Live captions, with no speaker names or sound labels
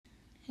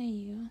Hey,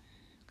 you.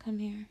 Come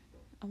here.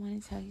 I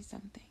want to tell you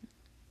something.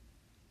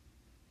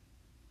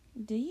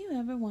 Do you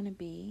ever want to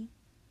be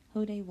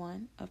who they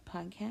want of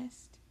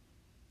podcast?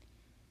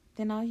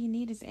 Then all you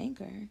need is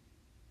Anchor.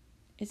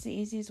 It's the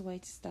easiest way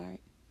to start,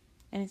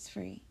 and it's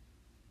free.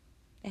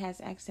 It has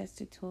access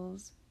to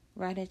tools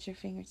right at your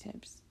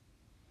fingertips.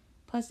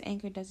 Plus,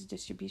 Anchor does the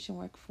distribution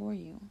work for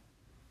you.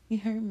 You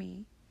heard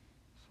me.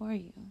 For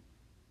you.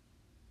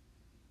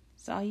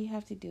 So all you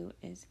have to do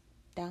is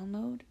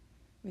download,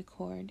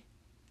 record,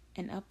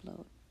 and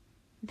upload.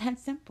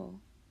 That's simple.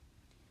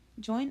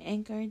 Join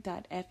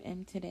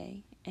Anchor.fm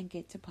today and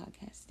get to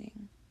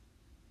podcasting.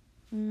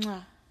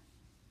 Mwah.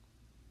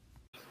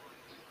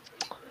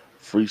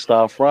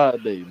 Freestyle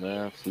Friday,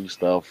 man.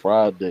 Freestyle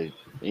Friday.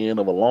 End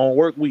of a long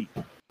work week.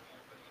 You know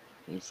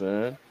what I'm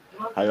saying?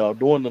 How y'all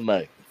doing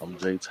tonight? I'm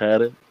Jay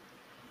Tadded.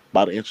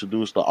 About to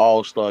introduce the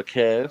All-Star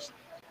cast.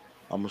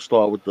 I'm gonna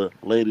start with the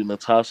lady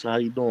Natasha. How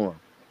you doing?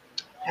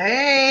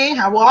 Hey,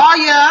 how are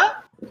ya?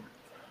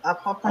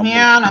 Up on I'm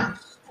here on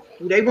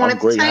Who They Want I'm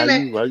great. How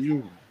Entertainment. you? How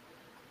you?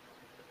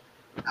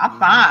 I'm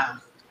fine.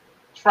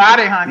 It's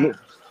Friday, honey.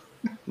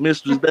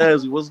 Mistress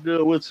Dazzy, what's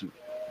good with you?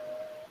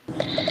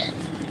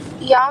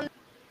 Y'all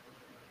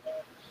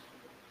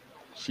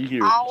She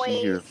here. She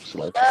always here. She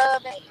like,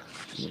 love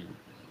it.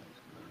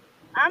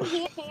 I'm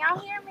here. Can y'all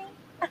hear me?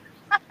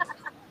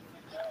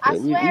 I yeah,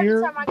 we swear every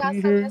here. time I got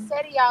We something here. to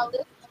say to y'all,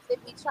 listen, they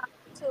be trying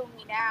to tune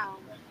me down.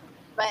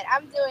 But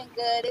I'm doing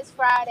good. It's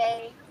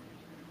Friday.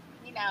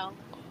 You know.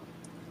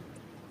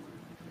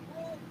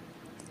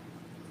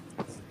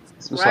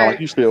 That's You sound right. like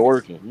you still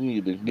working. You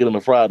need to get in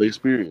the Friday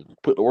spirit.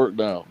 Put the work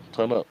down.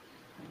 Turn up.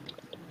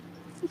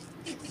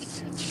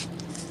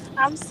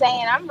 I'm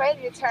saying I'm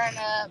ready to turn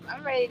up.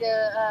 I'm ready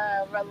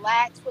to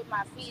relax, put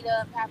my feet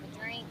up, have a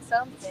drink,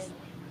 something.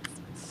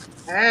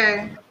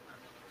 Hey.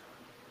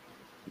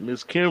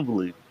 Miss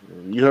Kimberly,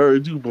 you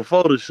heard you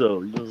before the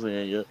show. You know what I'm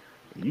saying? Yeah,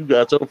 you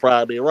got your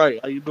Friday right.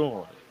 How you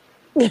doing?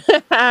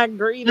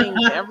 Greetings,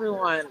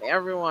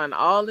 everyone.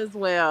 All is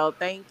well.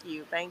 Thank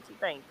you.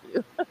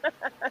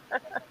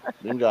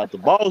 Then got the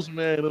boss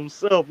man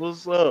himself.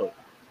 What's up?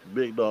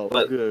 Big dog, what's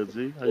What good,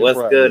 G? How your what's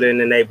good Friday? in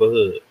the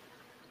neighborhood?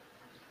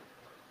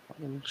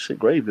 Shit,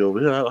 gravy over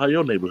here. How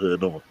your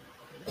neighborhood doing?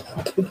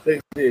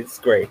 It's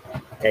great.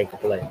 Can't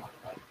complain.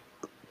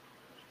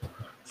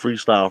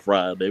 Freestyle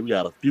Friday. We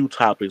got a few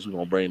topics we're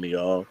gonna bring to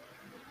y'all.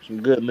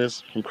 Some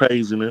goodness, some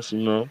craziness, you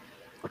know.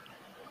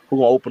 Who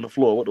gonna open the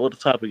floor? What the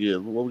topic is?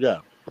 What we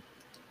got?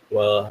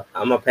 Well,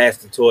 I'm gonna pass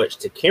the torch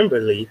to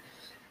Kimberly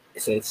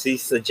since she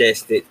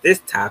suggested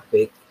this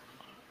topic,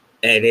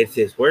 and it's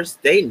his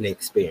worst dating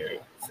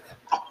experience.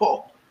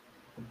 Oh,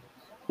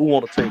 Who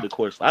wanna take the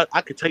question?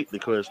 I could take the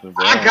question,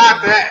 but I I don't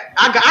got know. that.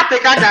 I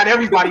think I got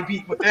everybody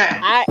beat with that.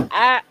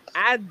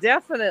 I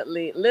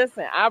definitely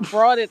listen. I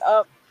brought it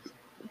up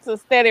to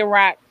Steady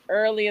Rock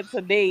earlier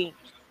today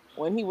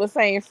when he was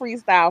saying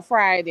Freestyle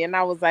Friday, and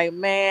I was like,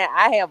 man,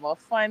 I have a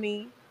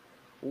funny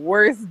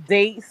worst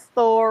date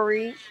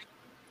story,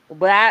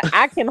 but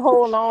I can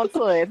hold on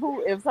to it.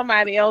 Who, if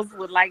somebody else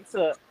would like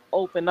to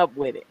open up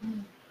with it?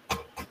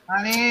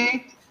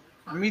 Honey,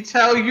 let me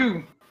tell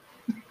you.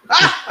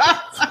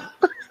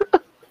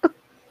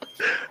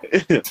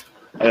 Hell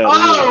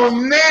Oh,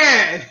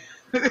 man.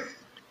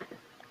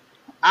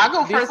 I'll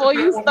go first if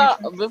you want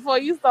me to. Before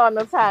you start,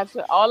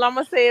 Natasha, all I'm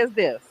gonna say is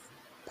this: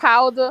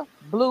 powder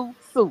blue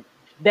suit.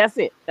 That's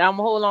it. I'm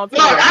gonna hold on to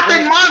Look, the rest. I Go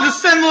think ahead. mine's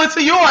is similar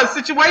to yours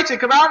situation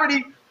because I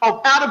already,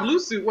 powder blue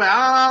suit. Well,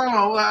 I don't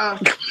know.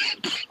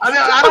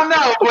 I don't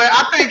know, but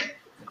I think,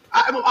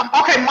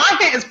 okay, my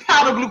hint is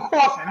powder blue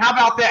coffin. How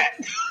about that?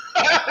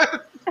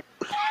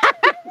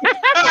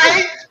 All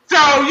right,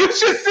 so you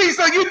should see,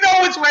 so you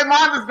know which way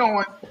mine is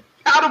going.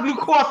 Powder blue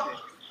coffin.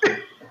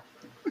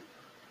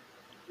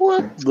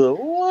 what the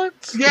what?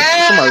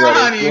 Yeah, Somebody gotta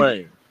honey.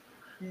 explain.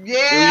 Then we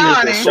Yeah,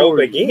 hit the The honey. show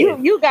story.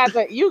 begins. You got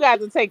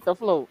to take the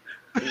floor,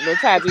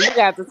 Natasha. You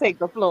got to take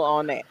the floor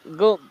on that.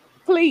 Go,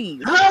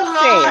 please share,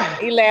 Oh,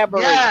 Lord.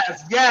 elaborate.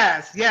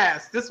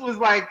 Yes. This was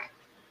like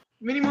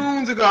many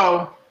moons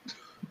ago.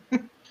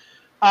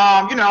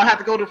 I had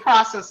to go through the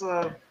process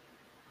of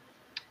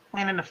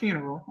planning the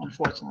funeral,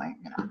 unfortunately.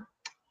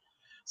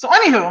 So,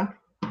 anywho,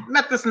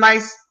 met this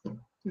nice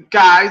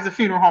guy, he's a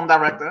funeral home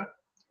director,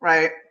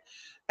 right?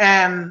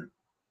 And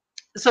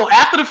so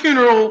after the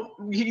funeral,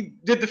 he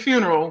did the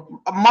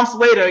funeral. Months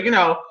later,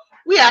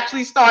 we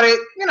actually started,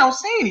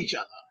 seeing each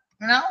other.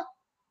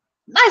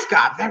 Nice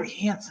guy, very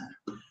handsome,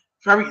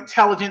 very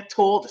intelligent,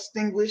 tall,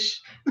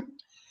 distinguished.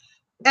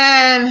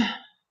 And,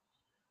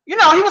 he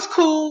was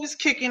cool, he was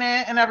kicking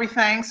it and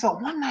everything. So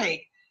one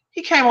night,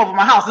 he came over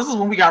my house. This is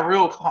when we got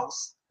real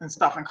close and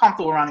stuff and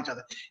comfortable around each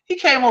other. He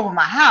came over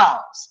my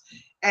house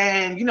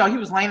and, he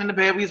was laying in the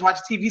bed. We was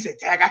watching TV. He said,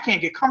 Dag, I can't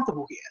get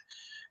comfortable here.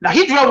 Now,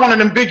 he drove one of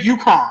them big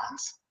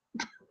Yukons,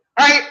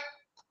 right?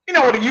 You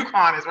know what a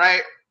Yukon is,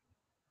 right?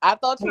 I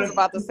thought you was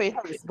about to say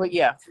hers, but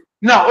yeah.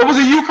 No, it was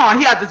a Yukon.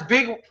 He had this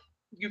big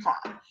Yukon.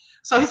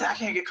 So he said, I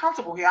can't get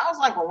comfortable here. I was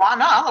like, well, why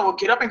not? I was like, well,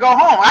 get up and go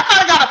home. I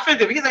kind of got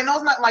offended because I know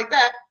it's nothing like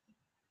that.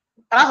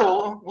 And I said,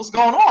 well, what's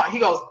going on? He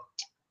goes,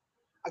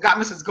 I got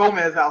Mrs.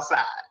 Gomez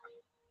outside.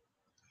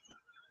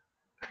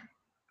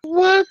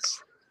 What?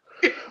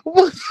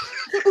 What?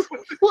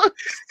 What?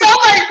 So I'm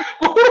like,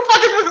 well, who the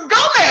fuck is Mrs.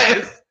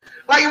 Gomez?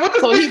 Like, what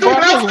this So he bitch doing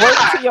brought his work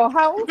outside? to your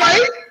house?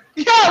 Right?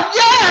 Yo,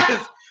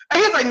 yes.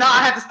 And he's like, no,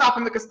 I had to stop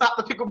him to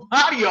pick a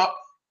body up.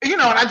 And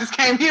I just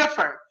came here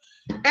first.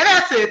 And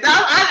that's it.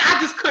 I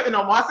just couldn't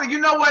no more. I said, you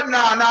know what?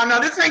 No,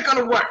 this ain't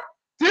gonna work.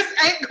 This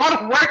ain't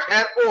gonna work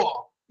at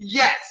all.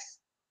 Yes.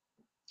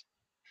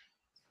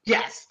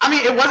 I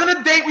mean, it wasn't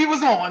a date we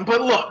was on, but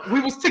look, we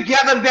was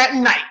together that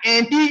night,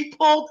 and he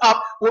pulled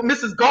up with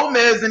Mrs.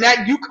 Gomez in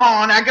that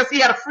Yukon. I guess he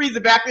had a freezer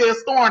back there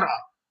storing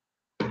up.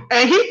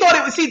 And he thought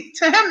to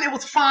him, it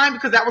was fine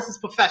because that was his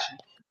profession.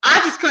 I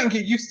just couldn't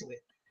get used to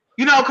it.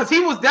 Because he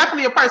was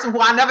definitely a person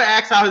who I never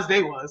asked how his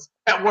day was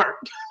at work.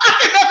 I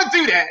could never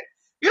do that.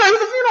 He was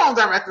a funeral home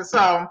director,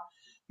 so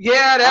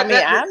yeah.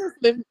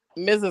 Honestly,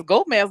 Mrs.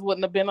 Gomez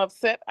wouldn't have been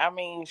upset. I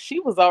mean,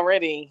 she was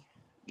already,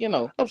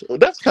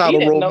 That's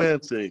kind of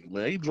romantic,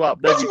 man. He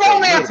dropped everything. What's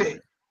romantic?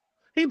 Literally.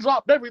 He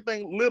dropped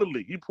everything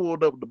literally. He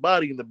pulled up the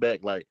body in the back,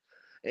 like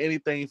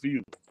anything for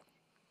you.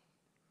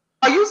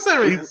 Are you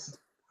serious?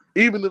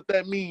 Even if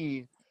that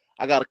means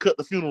I gotta cut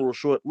the funeral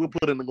short, we'll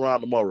put it in the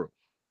ground tomorrow.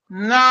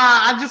 Nah,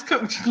 I just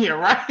couldn't. Yeah,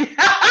 right.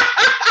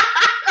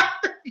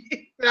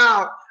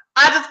 No,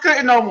 I just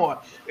couldn't no more.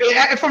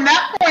 And from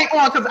that point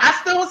on, because I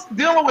still was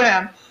dealing with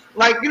him,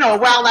 like a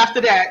while after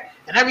that.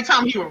 And every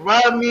time he would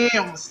rub me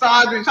and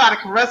massage me and try to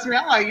caress me,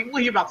 I'm like,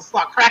 well, you about to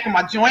start cracking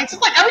my joints.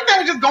 It's like everything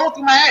was just going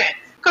through my head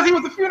because he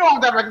was a funeral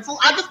home director, so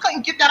I just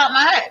couldn't get that out of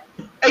my head.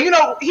 And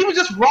he was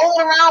just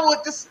rolling around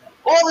with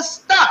all this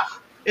stuff.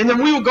 And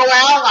then we would go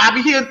out. I'd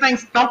be hearing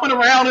things thumping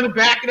around in the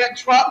back of that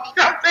truck.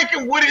 I'm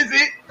thinking, what is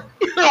it?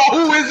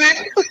 Who is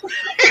it?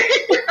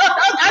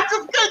 I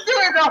just couldn't do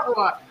it no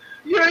more.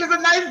 He's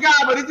a nice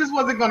guy, but it just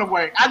wasn't going to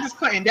work. I just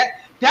couldn't.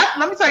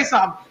 Let me tell you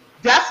something.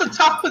 That's a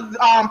tough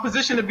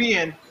position to be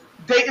in,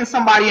 dating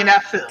somebody in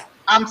that field.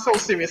 I'm so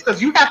serious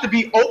because you have to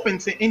be open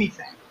to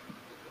anything.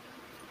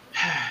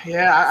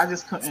 Yeah, I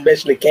just couldn't.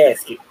 Especially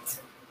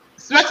caskets.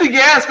 Especially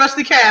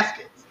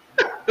caskets.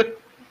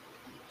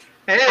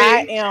 Hey.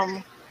 I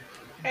am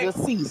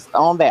deceased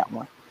on that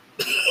one.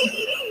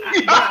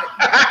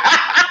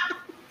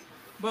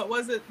 But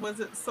was it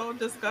so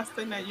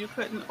disgusting that you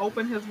couldn't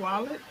open his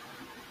wallet?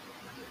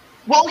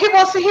 Well,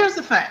 here's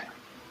the thing.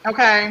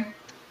 Okay.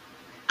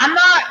 I'm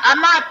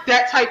not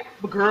that type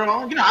of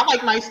girl. I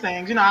like nice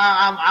things.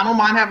 I don't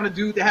mind having a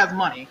dude that has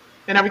money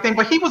and everything,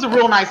 but he was a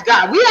real nice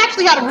guy. We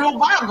actually had a real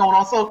vibe going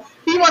on. So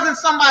he wasn't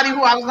somebody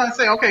who I was going to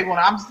say, okay, well,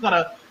 I'm just going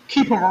to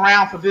keep him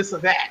around for this or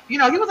that. He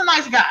was a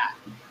nice guy,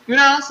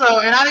 so,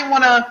 and I didn't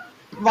want to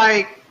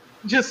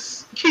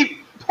just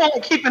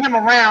keeping him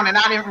around, and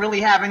I didn't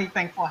really have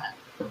anything for him.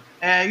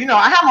 And,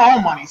 I have my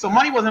own money, so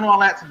money wasn't all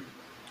that to me.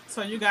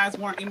 So you guys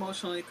weren't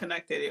emotionally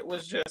connected. It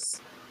was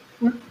just...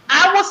 We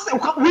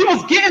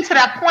was getting to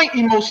that point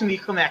emotionally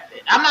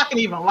connected. I'm not going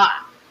to even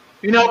lie,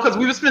 because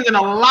we were spending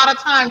a lot of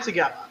time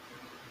together.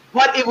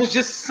 But it was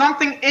just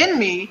something in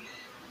me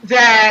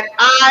that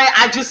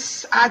I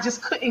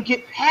just couldn't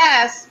get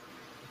past.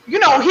 He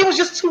was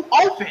just too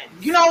open,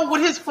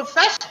 with his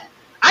profession.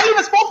 I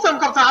even spoke to him a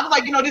couple times. I was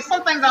like, there's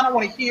some things I don't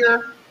want to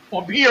hear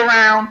or be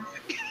around,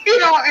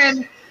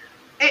 and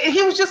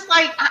he was just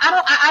like,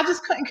 I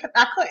just couldn't.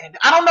 I couldn't.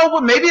 I don't know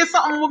what. Maybe it's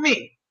something with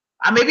me.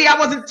 Maybe I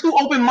wasn't too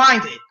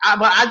open-minded,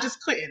 but I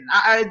just couldn't.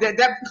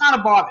 That kind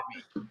of bothered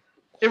me.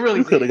 It really.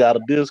 You could have got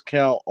a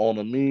discount on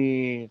a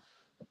mean.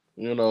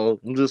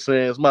 I'm just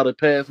saying, somebody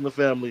passed in the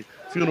family,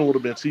 funeral would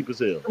have been cheap as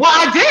hell. Well,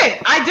 I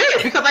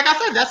did, because like I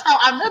said, that's how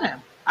I met him.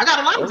 I got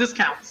a lot of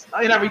discounts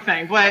and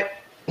everything, but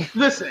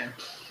listen,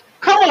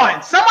 come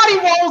on, somebody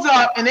rolls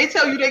up and they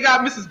tell you they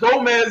got Mrs.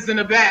 Gomez in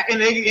the back and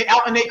they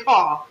out in their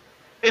car,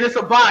 and it's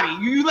a body.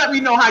 You let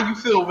me know how you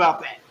feel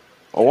about that.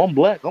 Oh, I'm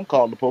black. I'm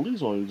calling the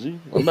police on you, G.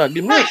 I'm not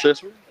getting no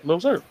accessory. No,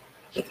 sir.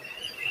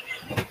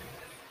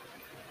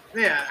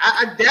 Yeah,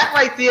 that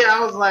right there, I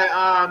was like,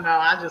 oh, no,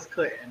 I just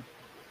couldn't.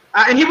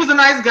 And he was a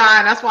nice guy,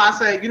 and that's why I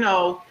said,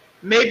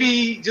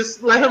 maybe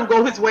just let him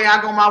go his way, I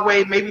go my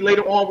way. Maybe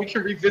later on we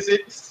can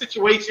revisit the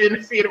situation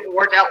and see if it will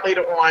work out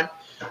later on.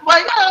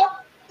 But,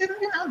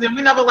 then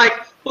we never,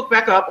 hook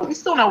back up. But we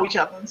still know each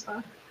other and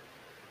stuff.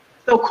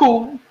 Still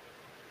cool.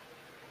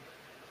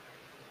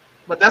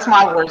 But that's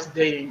my worst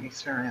dating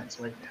experience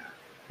right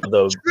now.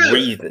 The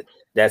reason.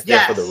 That's there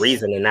for the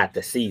reason and not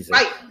the season.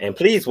 Right. And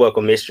please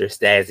welcome Mistress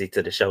Stazzy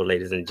to the show,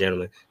 ladies and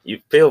gentlemen.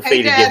 You feel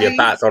free to give your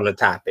thoughts on the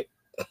topic.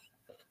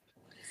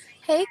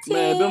 Hey, Tim.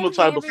 Man, them the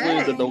type of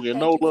friends that don't get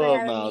no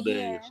love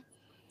nowadays.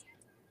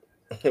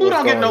 Who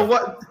don't get no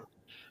what?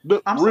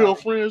 The real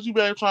friends, you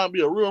better try and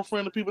be a real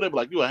friend to people. They be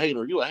like, you a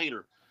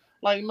hater.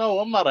 Like, no,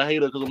 I'm not a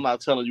hater because I'm not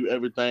telling you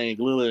everything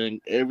glitter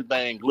and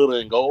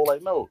gold.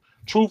 Like, no.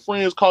 True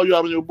friends call you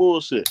out on your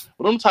bullshit.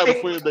 But them type of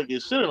friends that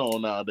get shitted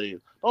on nowadays.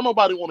 Don't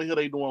nobody want to hear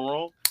they doing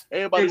wrong.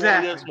 Everybody want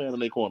a yes man in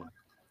their corner.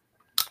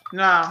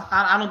 No,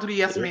 I don't do the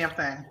yes man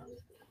thing.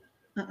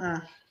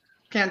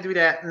 Can't do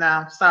that.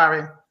 No,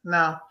 sorry.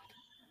 No.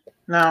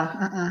 No.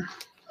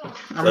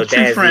 I'm So a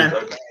true friend.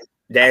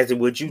 Dazzy,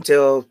 would you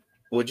tell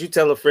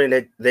a friend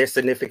that their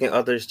significant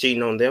other is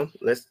cheating on them?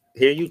 Let's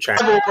hear you try.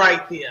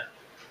 Right there.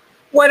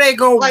 Where they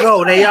gonna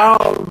go? They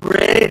all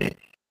ready.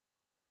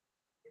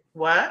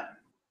 What?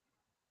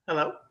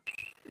 Hello?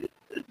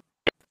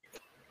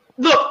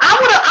 Look,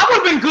 I would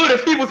have been good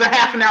if he was a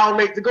half an hour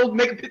late to go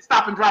make a pit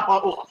stop and drop her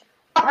off.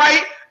 All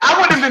right? I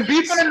wouldn't have been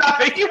beefing or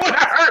nothing. He would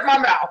have hurt my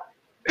mouth.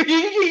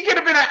 He could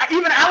have been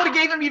I would have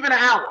gave him even an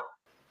hour.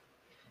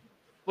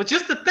 But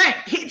just to think.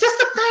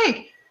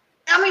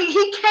 I mean,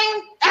 he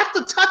came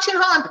after touching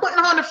her and putting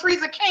her in the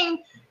freezer, came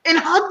and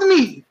hugged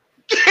me.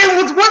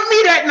 It was with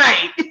me that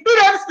night. You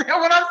understand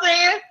what I'm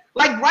saying?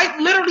 Like right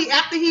literally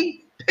after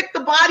he picked the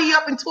body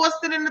up and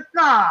tossed it in the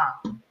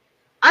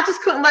I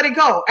just couldn't let it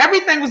go.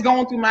 Everything was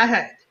going through my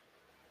head.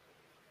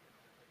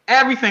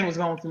 Everything was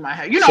going through my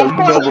head. You know, so you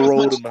never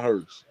rolled in the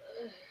hearse.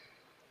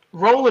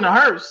 Roll in a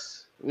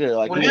hearse? Yeah,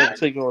 like you never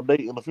take you on a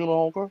date in the funeral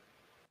home car?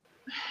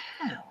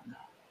 Hell no.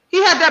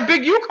 He had that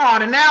big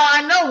Yukon, and now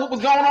I know what was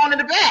going on in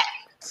the back.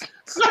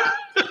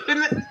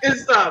 and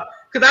stuff.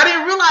 Because I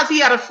didn't realize he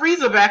had a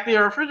freezer back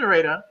there, a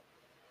refrigerator.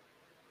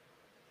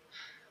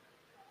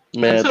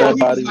 Man, if that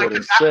body would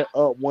have set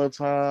up one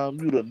time,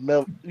 you'd have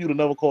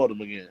never called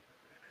him again.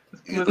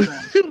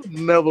 Listen.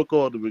 Never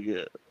called him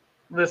again.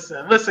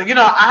 Listen. You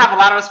know, I have a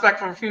lot of respect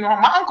for a funeral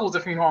home. My uncle's a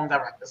funeral home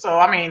director, so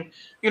I mean,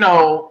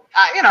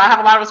 I have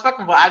a lot of respect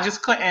for him, but I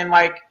just couldn't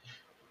like.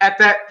 At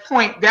that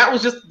point, that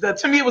was just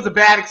to me, it was a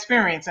bad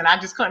experience, and I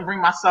just couldn't bring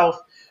myself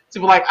to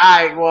be like, all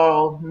right,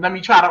 well, let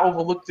me try to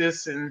overlook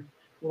this and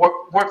work.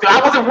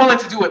 I wasn't willing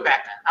to do it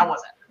back then. I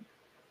wasn't.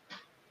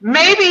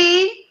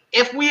 Maybe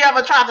if we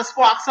ever tried to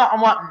spark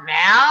something up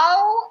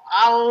now,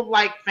 I'll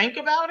like think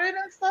about it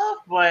and stuff.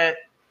 But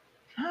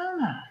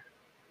I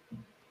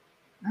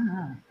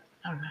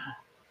don't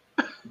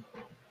know.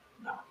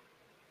 No.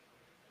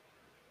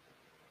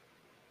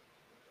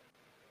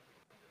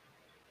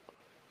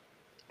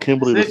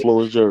 Kimberly, the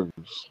floor is yours.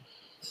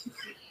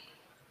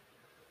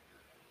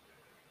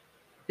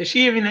 Is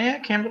she even there,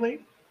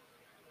 Kimberly?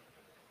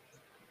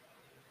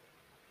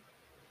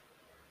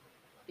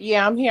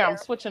 Yeah, I'm here. I'm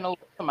switching over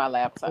to my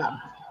laptop.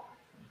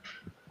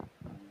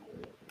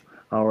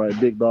 All right,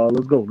 big dog,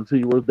 let's go. Let's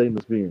see what's dating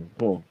experience.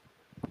 Come on.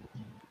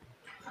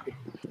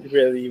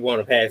 Really, you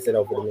want to pass it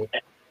over to me?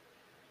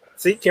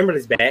 See,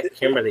 Kimberly's back.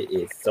 Kimberly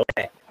is so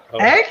back. Oh.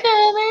 Hey,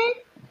 Kimberly.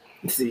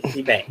 See,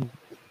 she back.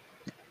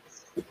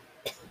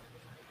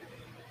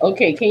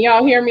 Okay, can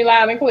y'all hear me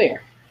loud and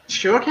clear?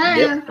 Sure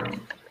can. Yep.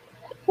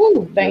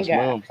 Whew, thank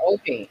God.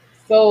 Okay,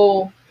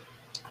 so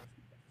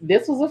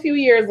this was a few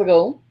years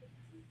ago.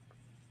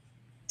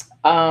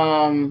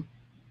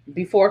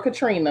 Before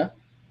Katrina.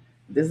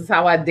 This is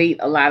how I date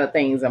a lot of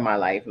things in my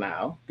life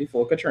now.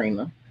 Before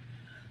Katrina.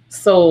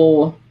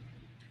 So.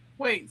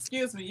 Wait,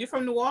 excuse me. You're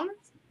from New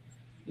Orleans?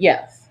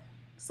 Yes.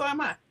 So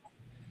am I.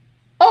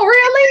 Oh,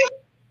 really?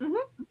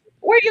 Mm-hmm.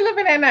 Where are you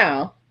living at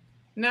now?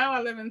 Now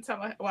I live in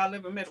I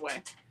live in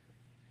Midway.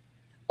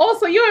 Oh,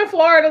 so you're in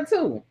Florida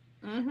too?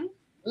 Mm-hmm.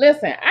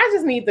 Listen, I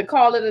just need to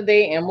call it a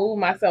day and move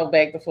myself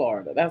back to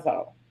Florida. That's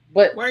all.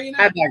 But where are you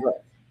now? I digress.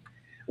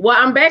 Well,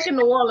 I'm back in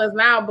New Orleans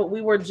now, but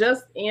we were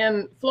just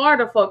in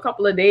Florida for a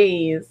couple of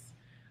days.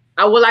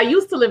 I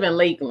used to live in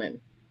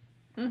Lakeland.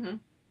 Mm-hmm.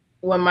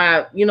 When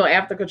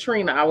after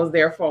Katrina, I was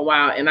there for a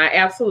while, and I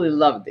absolutely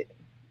loved it.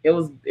 It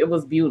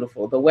was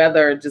beautiful. The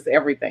weather, just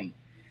everything.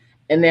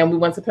 And then we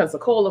went to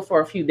Pensacola for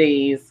a few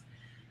days.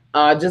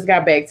 Just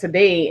got back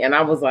today, and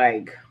I was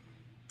like,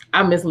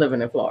 I miss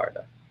living in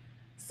Florida.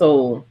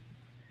 So,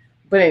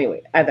 but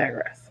anyway, I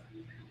digress.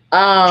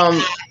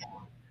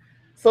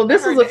 So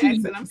this is a few.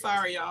 Accent. I'm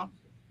sorry, y'all.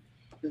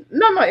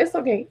 No, it's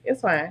okay.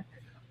 It's fine.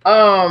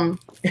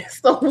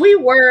 So we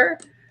were.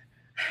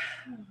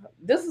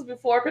 This is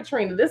before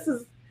Katrina. This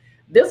was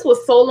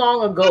so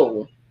long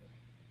ago.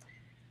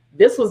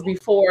 This was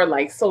before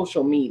like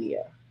social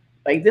media.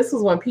 Like this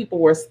was when people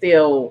were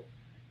still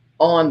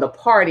on the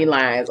party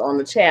lines, on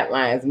the chat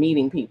lines,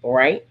 meeting people,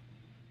 right?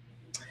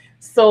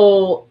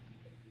 So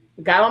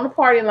got on the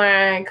party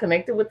line,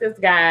 connected with this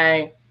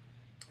guy,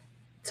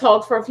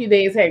 talked for a few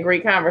days, had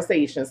great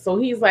conversations. So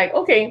he's like,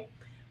 okay,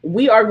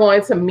 we are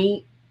going to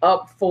meet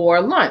up for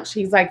lunch.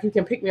 He's like, you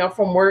can pick me up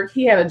from work.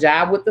 He had a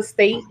job with the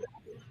state,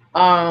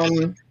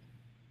 doing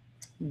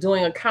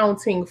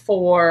accounting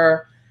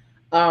for,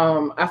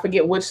 I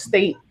forget which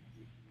state,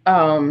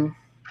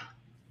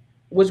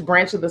 which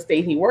branch of the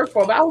state he worked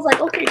for. But I was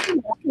like, okay, I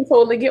can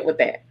totally get with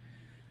that.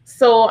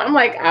 So I'm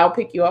like, I'll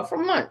pick you up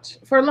for lunch,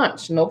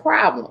 no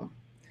problem.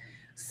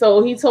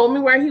 So he told me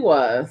where he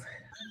was.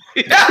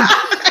 Why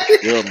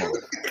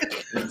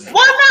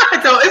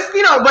not though? It's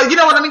but you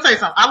know what? Let me tell you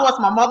something. I lost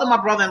my mother, my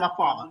brother, and my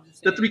father,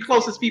 the three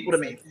closest people to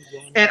me,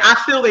 and I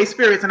feel their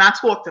spirits and I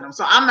talk to them,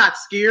 so I'm not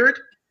scared.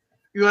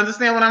 You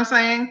understand what I'm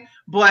saying?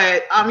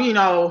 But but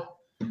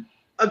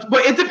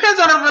it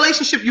depends on the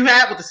relationship you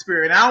have with the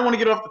spirit. And I don't want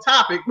to get off the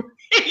topic.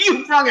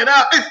 You brung it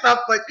up and stuff,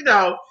 but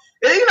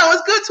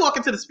it's good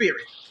talking to the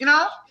spirit.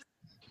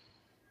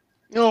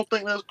 You don't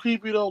think that's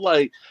creepy though?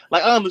 Like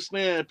I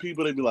understand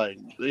people they be like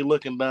they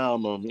looking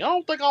down on me. I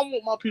don't think I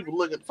want my people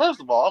looking.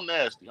 First of all, I'm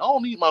nasty. I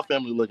don't need my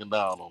family looking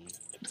down on me.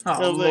 Oh, You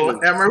know what I'm Lord,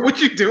 saying? Emmer, what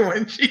you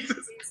doing? Jesus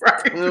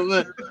Christ. You know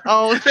what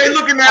I'm saying? I They don't,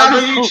 looking I down on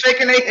just you, don't-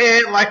 shaking their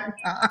head like,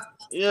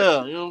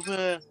 yeah, you know what I'm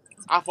saying?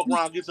 I fuck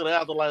around, get to the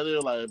afterlife,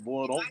 they're like,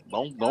 boy, don't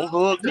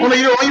hug me. only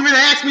you don't even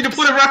ask me to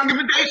put a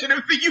recommendation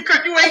in for you because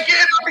you ain't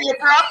getting up here,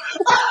 bro.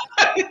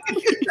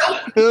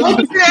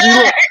 See,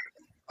 Yeah. look,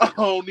 I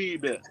don't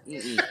need that.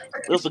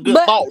 It's a good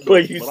But- thought,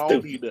 Boy, though, you but I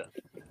don't stupid. need that.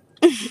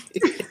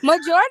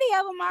 Majority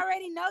of them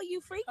already know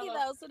you freaky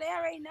though, so they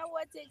already know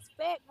what to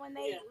expect when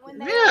they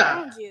Yeah.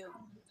 around you.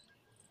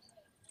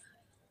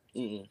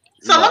 Mm-mm.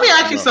 So let me Nah,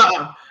 ask you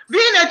something.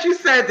 Being that you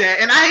said that,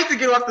 and I hate to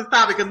get off this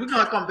topic because we're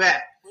gonna come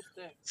back.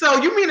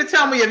 So you mean to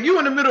tell me if you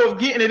in the middle of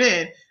getting it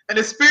in and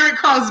the spirit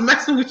comes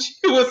messing with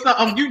you or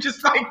something, you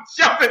just like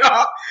jump it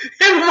off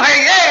and like,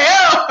 hey,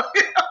 yo.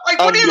 Like,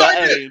 I'll what are be you like,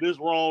 gonna do? hey, this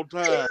wrong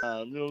time.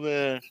 You know what I'm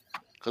saying?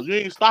 Because you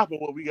ain't stopping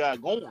what we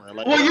got going.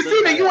 Like, Well, you that's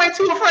see not that you ain't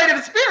happening. too afraid of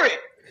the spirit.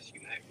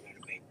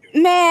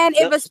 Man,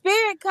 if Yep. a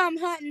spirit come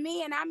hunting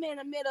me and I'm in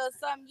the middle of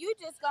something, you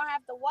just gonna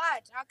have to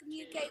watch. I'll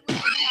communicate with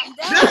you when I'm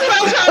done. That's what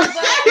I'm trying to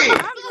say.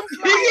 But I'm just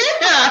like,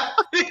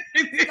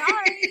 Yeah.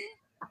 sorry.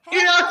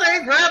 You know what I'm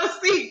saying? Grab a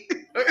seat.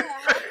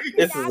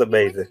 This is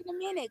amazing. In a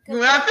minute,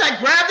 Matter of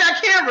fact, grab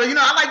that camera. You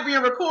know, I like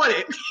being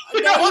recorded.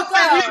 You know There you what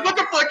I'm saying? go. We're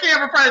looking for a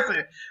camera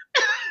person.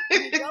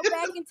 Go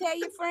back and tell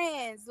your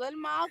friends. Let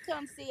them all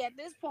come see. At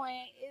this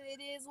point,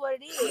 it is what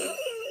it is.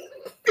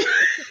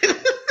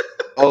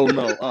 Oh,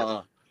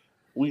 no.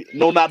 We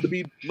not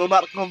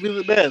to come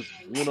visit Basil,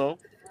 you know.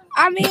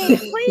 I mean,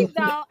 please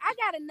don't. I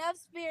got enough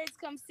spirits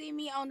come see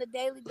me on a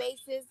daily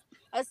basis.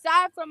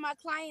 Aside from my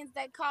clients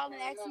that call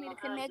and ask me to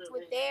connect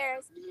with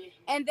theirs,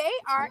 and they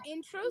are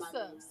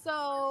intrusive.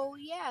 So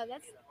yeah,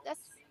 that's.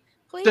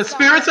 Please The don't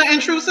spirits come are see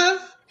me.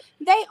 intrusive?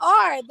 They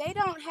are. They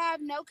don't have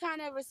no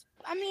kind of.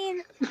 I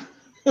mean,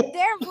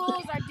 their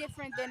rules are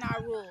different than our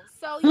rules.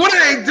 So What do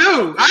they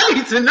do? I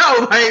need to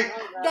know. Like,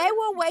 they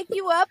will wake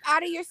you up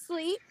out of your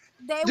sleep.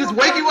 They just will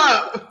wake come you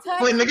up.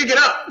 touch Like, nigga, you, get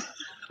up.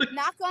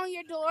 knock on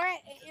your door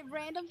at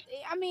random.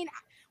 I mean,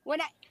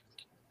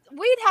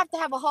 we'd have to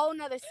have a whole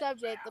nother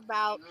subject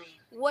about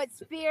what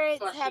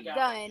spirits have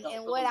done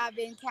and what I've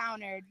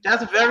encountered.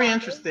 That's very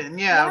interesting.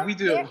 Yeah, we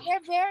do. They're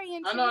very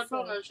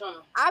intrusive.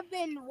 I've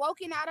been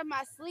woken out of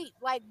my sleep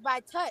like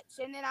by touch,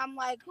 and then I'm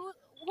like, who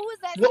is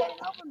that standing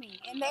over me?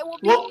 And they will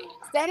be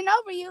standing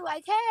over you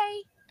like,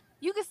 hey,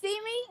 you can see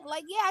me?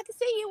 Like, yeah, I can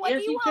see you. What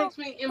do you want?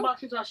 Me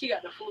inbox she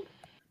got the flu.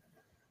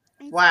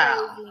 It's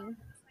Wow. crazy.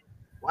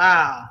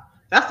 Wow.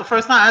 That's the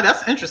first time.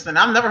 That's interesting.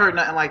 I've never heard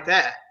nothing like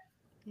that.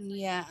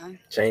 Yeah.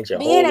 Change your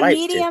Being whole a life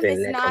medium just in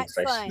is that not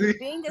conversation. fun.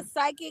 Being a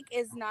psychic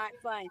is not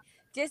fun.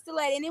 Just to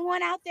let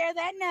anyone out there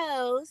that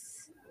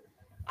knows,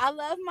 I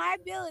love my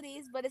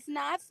abilities, but it's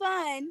not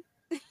fun.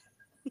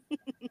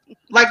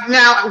 Like,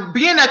 now,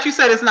 being that you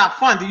said it's not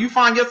fun, do you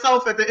find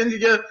yourself at the end of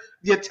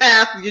your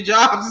task, your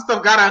jobs and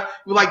stuff, gotta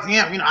be like,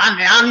 damn, you know,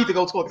 I need to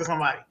go talk to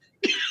somebody.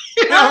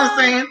 You know what I'm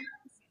saying?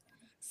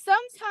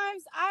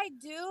 Sometimes I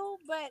do,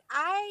 but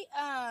I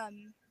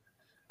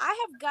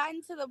have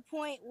gotten to the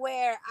point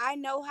where I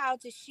know how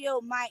to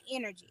shield my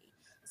energy.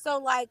 So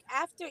like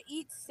after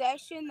each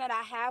session that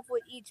I have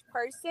with each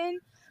person,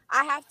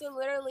 I have to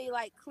literally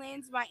like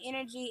cleanse my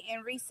energy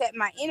and reset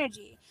my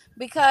energy,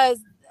 because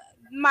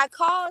my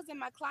calls and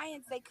my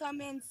clients, they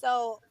come in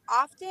so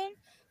often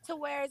to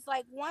where it's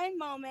like one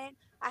moment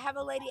I have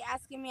a lady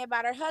asking me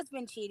about her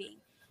husband cheating.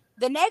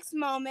 The next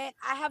moment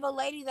I have a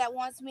lady that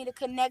wants me to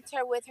connect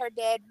her with her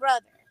dead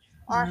brother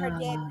or her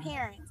dead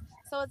parents.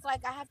 So it's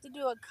like I have to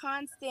do a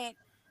constant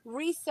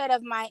reset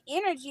of my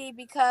energy,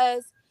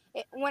 because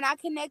when I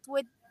connect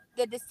with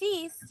the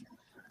deceased,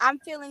 I'm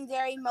feeling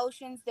their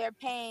emotions, their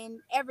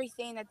pain,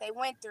 everything that they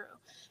went through.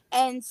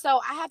 And so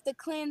I have to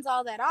cleanse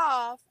all that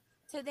off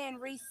to then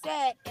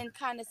reset and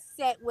kind of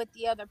set with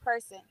the other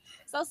person.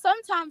 So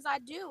sometimes I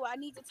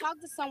need to talk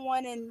to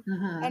someone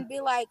and be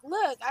like,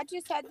 look, I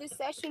just had this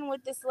session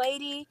with this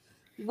lady.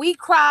 We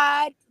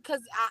cried,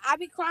 because I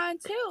be crying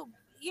too.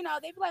 You know,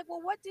 they be like,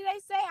 well, what do they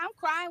say? I'm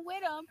crying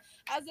with them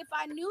as if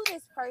I knew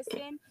this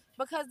person,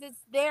 because it's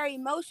their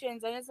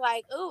emotions. And it's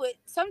like, ooh,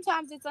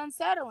 sometimes it's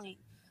unsettling.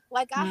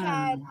 Like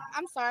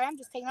I'm sorry, I'm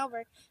just taking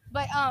over.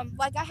 But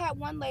like I had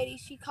one lady,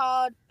 she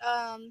called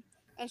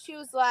and she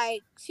was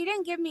like, she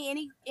didn't give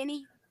me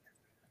any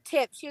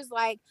tips. She was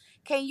like,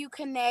 can you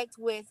connect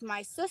with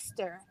my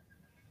sister?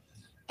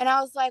 And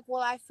I was like,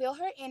 well, I feel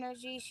her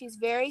energy. She's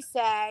very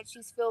sad.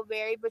 She's feel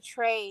very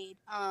betrayed.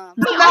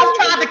 She last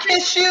tried to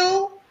kiss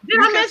you. Did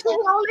I mention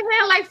you only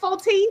had like 4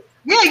 teeth?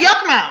 Yeah,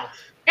 yuck mouth.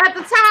 At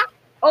the top?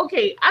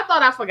 Okay, I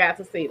thought I forgot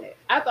to say that.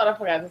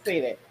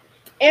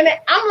 And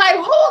I'm like,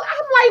 man,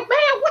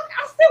 what?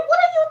 I said, what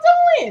are you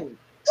doing?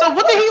 So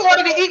what did he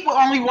order to eat with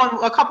only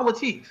a couple of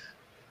teeth?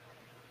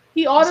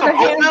 He ordered a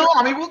hamburger.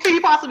 I mean, what can he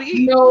possibly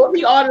eat? No,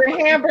 he ordered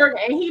a hamburger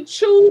and he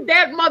chewed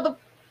that mother.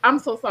 I'm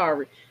so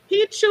sorry.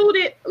 He chewed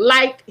it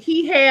like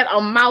he had a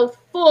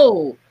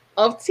mouthful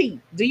of teeth.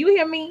 Do you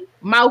hear me?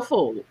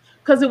 Mouthful.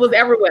 because it was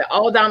everywhere,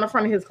 all down the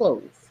front of his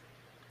clothes.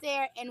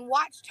 There and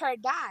watched her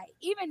die.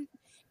 Even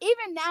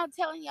now,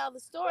 telling y'all the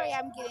story,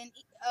 I'm getting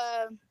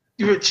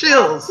You were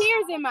chills.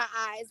 tears in my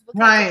eyes because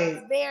Right. it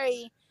was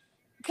very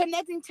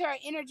connecting to her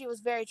energy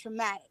was very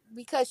traumatic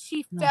because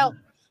she felt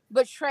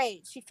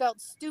betrayed. She felt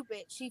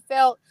stupid. She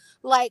felt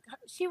like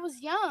she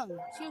was young.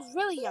 She was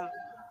really young,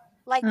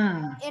 like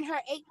in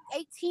her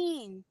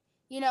 18,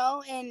 you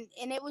know, and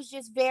it was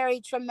just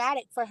very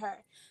traumatic for her.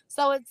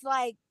 So it's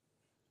like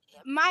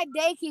my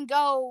day can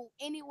go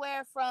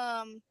anywhere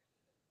from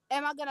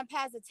am I gonna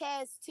pass a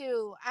test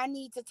to I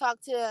need to talk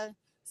to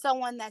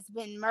someone that's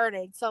been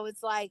murdered. So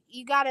it's like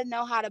you got to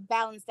know how to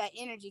balance that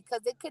energy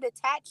because it could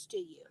attach to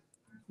you.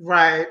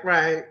 Right.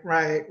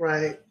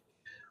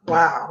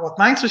 Wow. Well,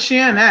 thanks for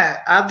sharing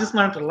that. I've just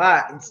learned a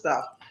lot and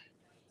stuff.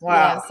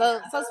 Wow.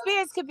 Yeah, so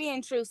spirits could be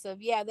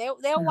intrusive. Yeah,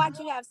 they'll watch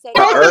you have sex.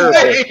 Like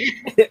urban.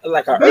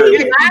 Like a But he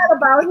urban. lied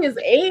about his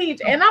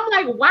age, and I'm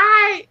like,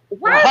 why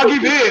do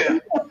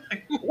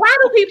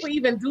people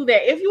even do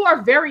that? If you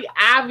are very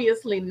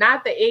obviously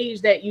not the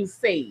age that you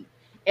say,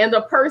 and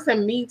the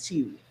person meets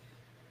you,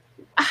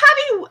 how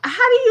do you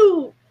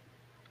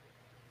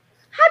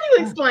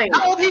explain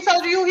How it? old he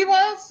told you he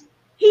was?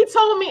 He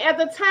told me at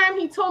the time,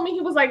 he told me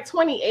he was like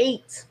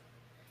 28,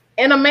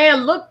 and a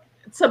man looked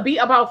to be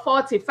about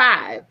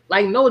 45,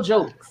 like no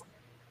jokes.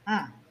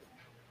 And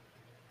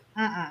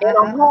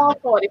I'm all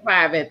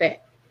 45 at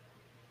that.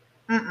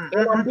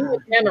 And I'm being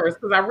generous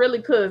because I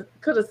really could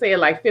have said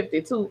like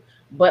 52,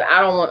 but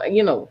I don't want,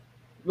 you know,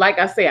 like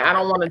I said, I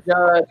don't want to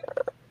judge,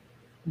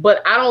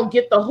 but I don't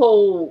get the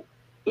whole,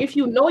 if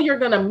you know you're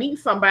going to meet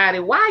somebody,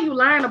 why are you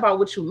lying about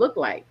what you look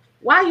like?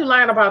 Why are you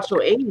lying about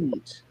your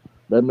age?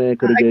 That man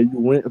could have gave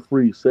you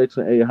rent-free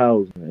Section 8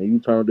 housing, and you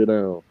turned it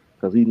down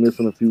because he's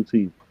missing a few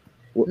teeth.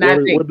 What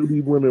do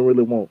these women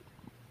really want?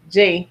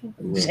 Jay.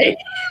 Yeah,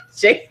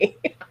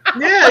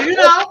 you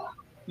know,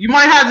 you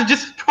might have to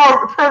just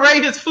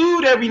parade his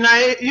food every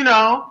night, you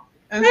know,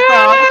 and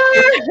stuff.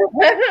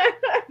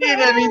 Eat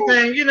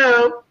everything, you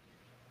know.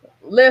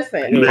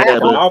 Listen, You have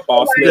to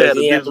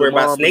worry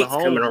about snakes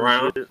home coming and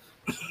around. shit.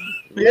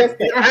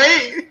 listen,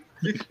 Right?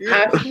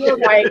 I feel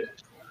like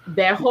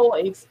that whole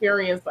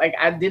experience, like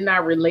I did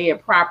not relay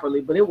it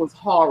properly, but it was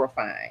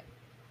horrifying.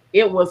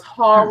 It was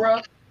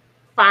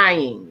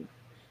horrifying.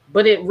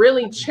 But it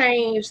really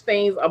changed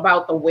things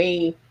about the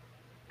way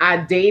I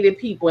dated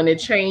people, and it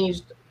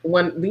changed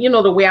when, you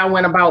know, the way I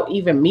went about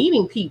even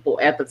meeting people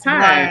at the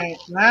time. Right.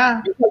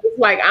 Yeah. Because it's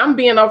like I'm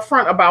being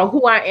upfront about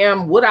who I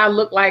am, what I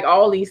look like,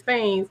 all these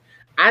things.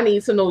 I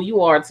need to know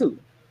you are too.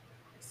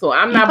 So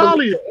I'm not.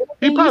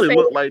 He probably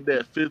looked like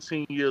that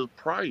 15 years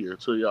prior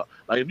to y'all.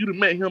 Like if you'd have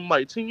met him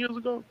like 10 years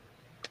ago,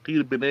 he'd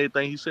have been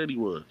everything he said he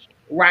was.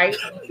 Right.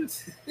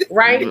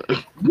 Right.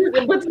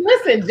 But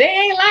listen, Jay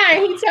ain't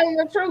lying. He telling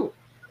the truth.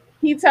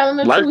 He telling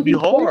the truth. Life be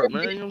hard,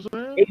 man. You know what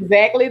I'm saying?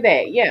 Exactly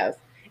that. Yes.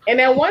 And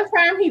at one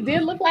time he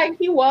did look like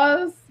he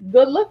was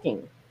good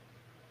looking.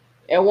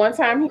 At one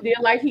time he did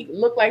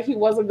look like he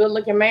was a good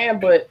looking man,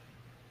 but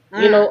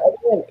you know,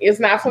 again,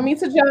 it's not for me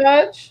to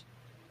judge.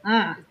 It's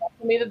not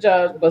for me to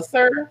judge, but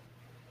sir,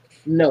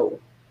 no.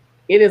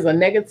 It is a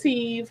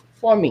negative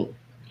for me.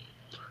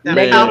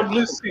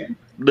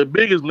 The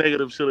biggest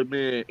negative should have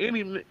been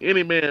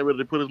any man ready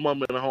to put his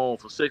mama in a home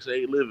for Section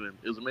 8 living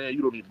is a man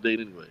you don't need to date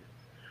anyway.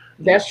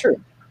 That's true.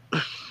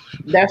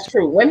 That's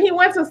true. When he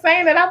went to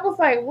saying that, I was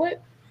like,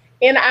 what?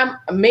 And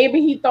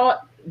maybe he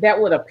thought that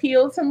would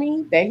appeal to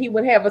me, that he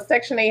would have a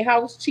Section 8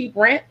 house, cheap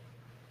rent.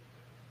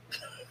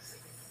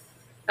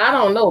 I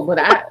don't know, but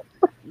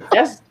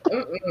that's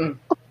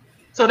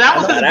So that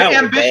was his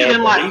ambition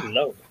in life.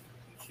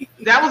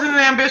 That was his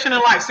ambition in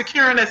life,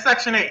 securing that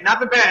Section 8,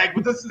 not the bag,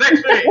 but the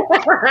Section 8.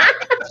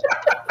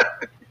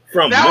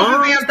 That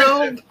was his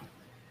ambition.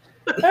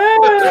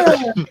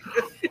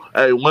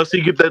 Hey, once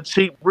he get that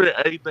cheap rent,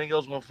 everything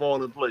else gonna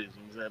fall in place.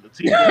 You know, the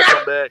teeth will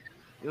come back.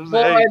 You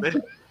know,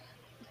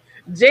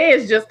 Jay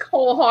is just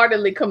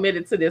wholeheartedly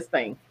committed to this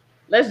thing.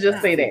 Let's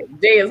just say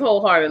that Jay is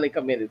wholeheartedly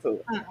committed to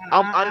it.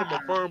 I am a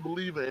firm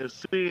believer in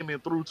seeing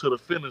it through to the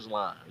finish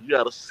line. You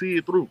gotta see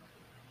it through.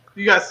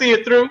 You gotta see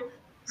it through.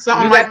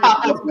 Something you like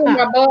got to see it through,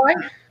 my boy.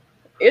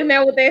 Isn't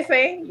that what they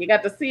say? You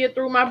got to see it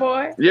through, my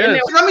boy. Yeah.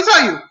 Let me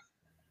tell you,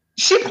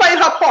 she played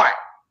her part.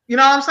 You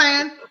know what I'm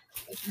saying?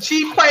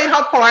 She played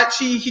her part.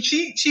 She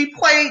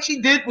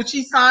did what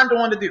she signed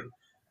on to do.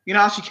 You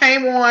know, she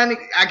came on.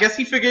 I guess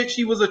he figured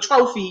she was a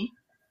trophy,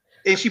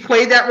 and she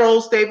played that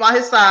role, stayed by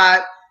his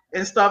side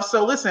and stuff.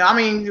 So listen, I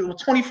mean,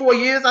 24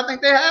 years I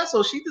think they have,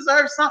 so she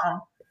deserves something.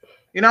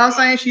 You know what I'm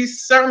saying? She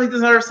certainly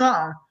deserves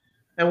something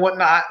and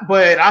whatnot.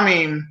 But I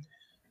mean,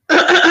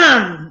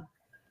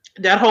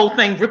 that whole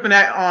thing, ripping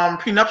that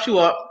prenuptial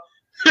up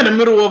in the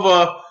middle of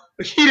a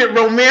heated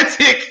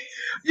romantic,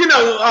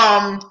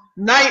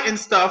 night and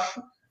stuff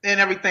and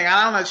everything.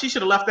 I don't know. She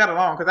should have left that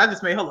alone because that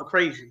just made her look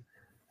crazy.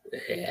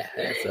 Yeah,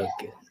 that's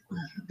okay.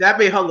 That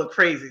made her look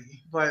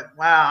crazy. But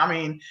wow, I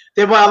mean,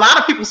 there were a lot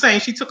of people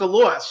saying she took a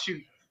loss.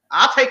 Shoot,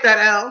 I'll take that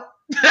L.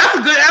 That's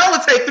a good L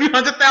to take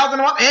 $300,000 a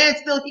month, and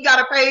still he got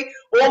to pay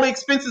all the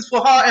expenses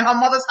for her and her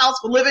mother's house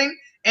for living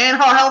and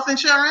her health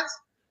insurance.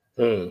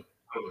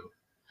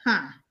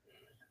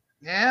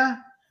 Yeah.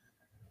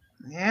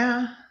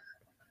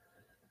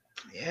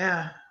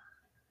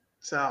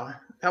 So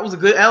that was a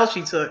good L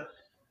she took.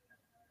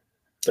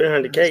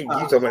 300K. You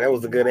talking about that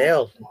was a good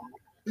L?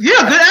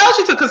 Yeah, good L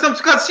she took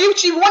because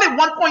she wanted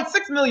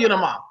 1.6 million a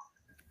month,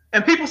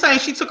 and people saying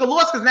she took a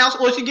loss because now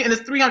all she getting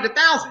is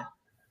 300,000.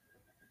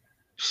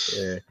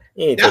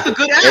 Yeah, that's a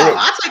good L.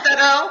 I take that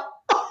L.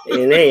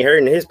 And they ain't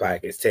hurting his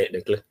pockets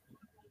technically.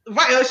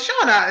 Right,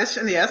 sure not. It's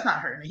not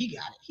hurting. He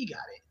got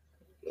it.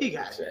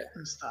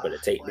 Better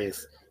take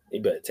this.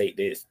 You better take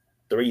this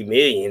 3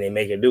 million and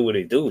make it do what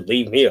it do.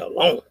 Leave me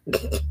alone.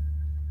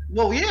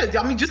 Well, yeah.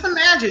 I mean, just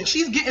imagine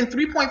she's getting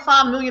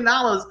 $3.5 million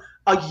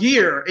a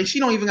year, and she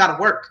don't even got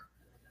to work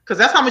because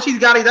that's how much he's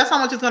got. That's how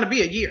much it's going to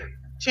be a year.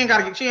 She ain't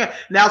got to get.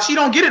 Now she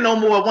don't get it no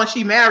more once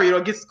she married or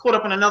gets caught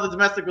up in another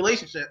domestic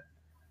relationship.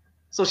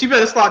 So she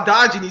better start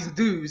dodging these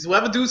dudes.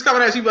 Whoever dude's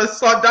coming at, she better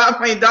start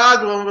playing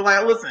dodgeball and be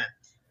like, listen,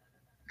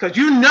 because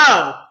you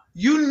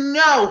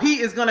know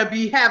he is going to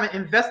be having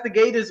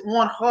investigators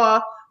on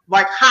her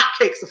like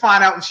hotcakes to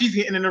find out when she's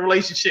getting in a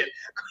relationship.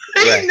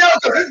 He knows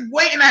because he's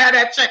waiting to have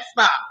that check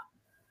stop.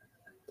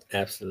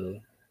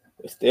 Absolutely.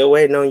 We're still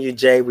waiting on you,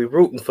 Jay. We're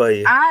rooting for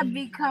you. I'd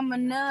become a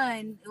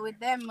nun with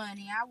that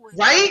money. I would.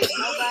 Right?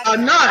 A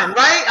nun,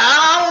 right?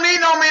 I don't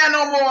need no man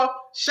no more.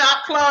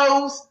 Shop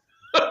clothes.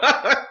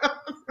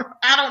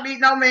 I don't need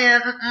no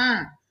man.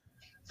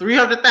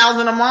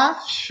 300,000 a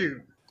month?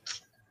 Shoot.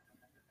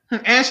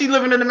 And she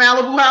living in the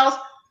Malibu house?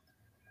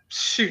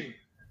 Shoot.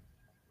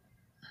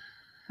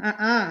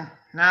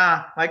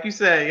 Nah, like you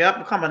said,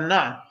 become a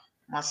nun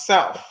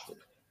myself.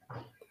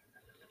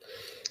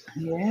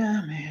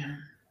 Yeah,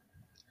 man.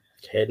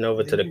 Heading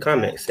over to the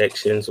comment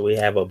sections, we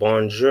have a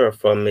bonjour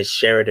from Miss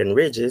Sheridan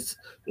Ridges.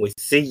 We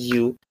see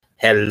you.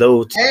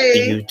 Hello to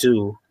you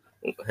too.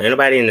 Ain't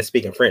nobody in the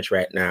speaking French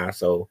right now,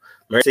 so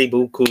merci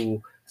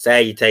beaucoup,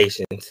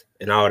 salutations,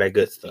 and all that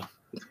good stuff.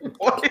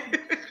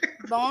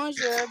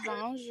 Bonjour.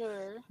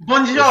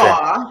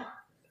 Bonjour.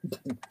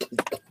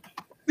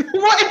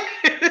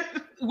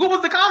 What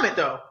was the comment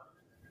though?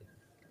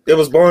 It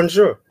was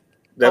bonjour.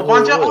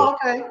 Bonjour.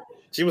 Okay.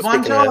 She was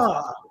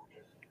bonjour.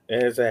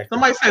 Exactly.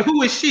 Somebody said,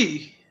 "Who is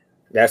she?"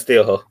 That's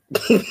still her.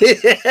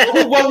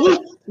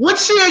 Well, what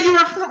she are you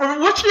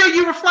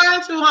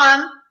referring to,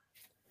 hon?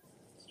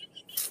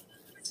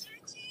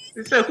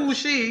 It said, "Who is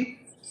she?"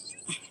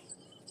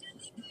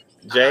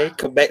 Jay,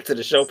 come back to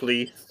the show,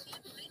 please.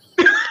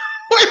 Wait,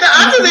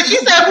 she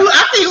said,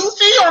 "I see who's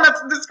she on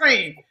the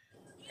screen."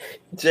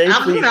 Jay,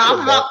 I'm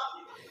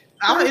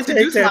gonna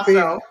introduce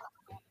myself.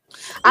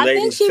 I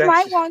think she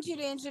might want you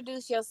to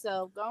introduce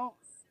yourself. Don't.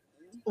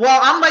 Well,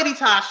 I'm Lady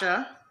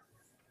Tasha.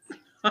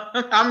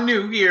 I'm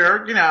new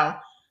here,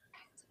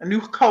 a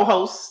new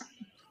co-host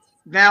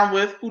down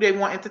with Who They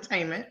Want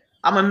Entertainment.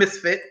 I'm a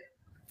misfit,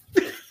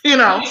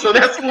 so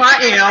that's who I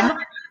am.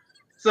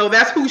 So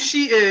that's who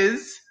she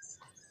is.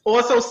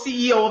 Also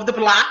CEO of The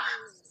Block.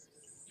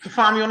 You can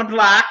find me on The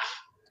Block.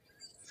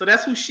 So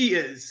that's who she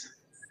is.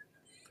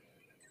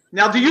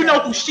 Now, do you know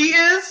who she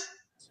is?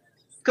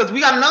 Because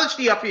we got another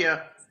she up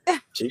here.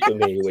 She's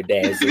familiar with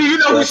Dazzy. Do you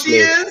know who she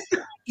is?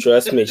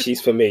 Trust me, she's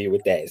familiar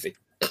with Dazzy.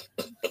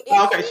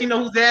 Okay, she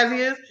knows who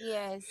Dazzy is?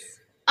 Yes.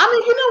 I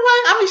mean, you know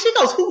what? I mean, she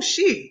knows who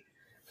she.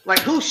 Like,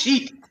 who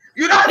she?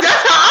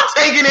 That's how I'm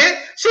taking it.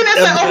 She didn't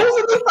say, who's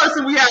the new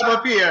person we have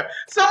up here?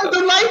 Something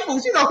delightful.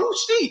 She know who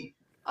she.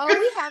 Oh,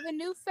 we have a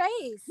new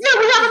face. Yeah,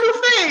 we have a new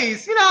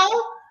face.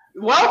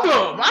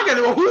 Welcome. I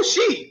gotta know who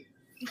she.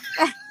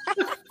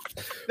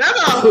 That's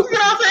all. You know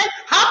what I'm saying?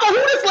 Hop on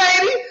who this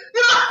lady.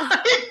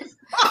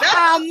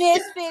 Our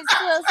misfit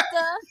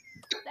sister.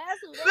 That's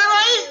who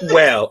that is.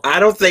 Well, I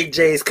don't think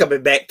Jay's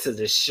coming back to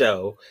the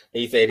show.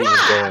 He said he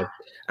was going.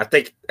 I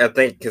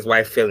think his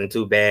wife feeling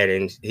too bad,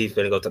 and he's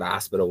gonna go to the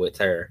hospital with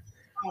her.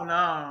 Oh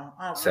no!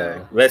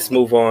 So let's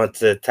move on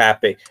to the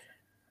topic.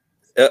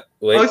 The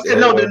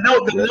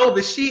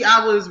she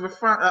I was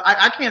referring.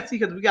 I can't see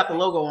because we got the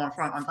logo on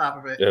top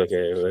of it.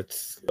 Okay, it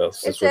says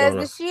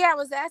the she I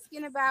was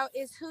asking about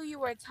is who you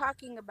were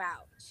talking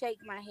about. Shake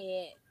my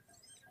head.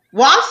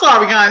 Well, I'm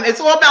sorry, Gun.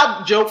 It's all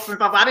about jokes and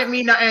stuff. I didn't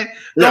mean nothing.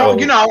 No,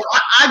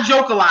 I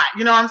joke a lot.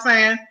 You know what I'm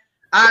saying?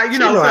 You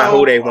know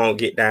who they won't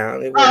get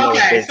down.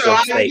 Okay, so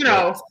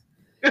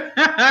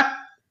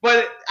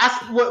but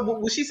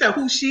what she said,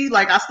 who she?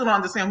 Like, I still don't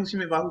understand who she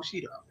meant by who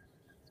she though.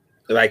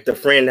 Like the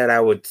friend that I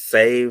would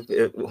save.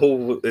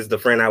 Who is the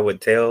friend I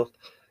would tell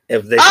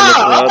if they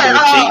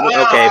cheating?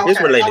 Okay, if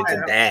it's related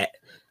to that,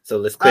 so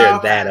let's clear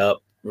that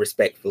up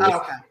respectfully.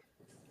 Okay.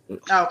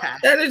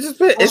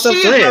 It's a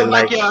friend,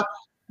 like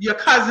your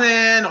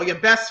cousin or your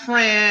best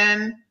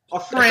friend or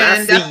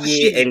friend. If I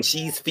see it and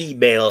she's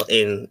female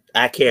and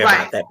I care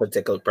about that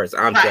particular person,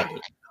 I'm telling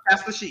you.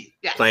 That's the she.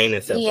 Yeah. Plain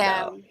and simple.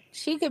 Yeah.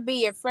 She could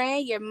be your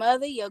friend, your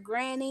mother, your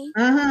granny,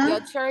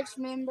 your church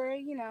member,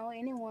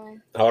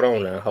 anyone. Hold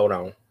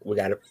on. We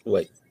gotta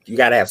wait. You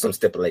gotta have some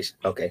stipulation.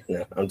 Okay,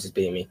 no, I'm just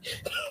being me.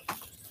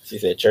 She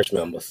said church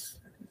members.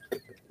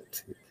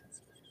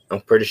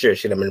 I'm pretty sure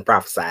she'd have been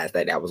prophesied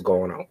that was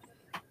going on.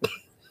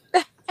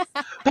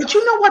 But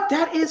you know what?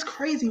 That is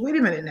crazy. Wait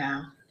a minute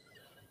now.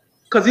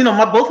 Because, you know,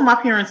 both of my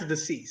parents are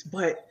deceased.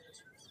 But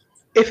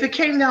if it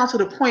came down to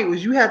the point where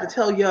you had to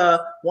tell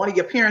one of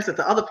your parents that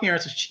the other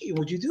parents was cheating,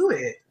 would you do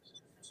it?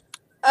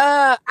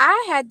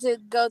 I had to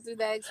go through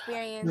that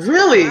experience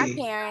Really? with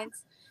my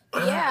parents.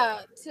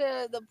 Yeah,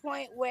 to the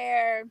point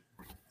where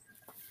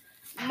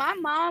my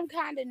mom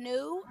kind of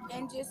knew,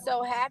 and just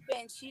so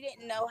happened she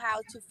didn't know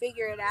how to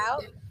figure it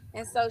out.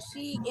 And so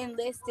she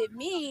enlisted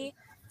me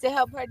to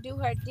help her do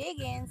her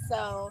digging.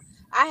 So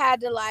I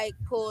had to like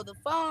pull the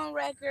phone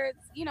records.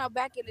 You know,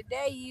 back in the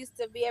day, you used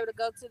to be able to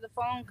go to the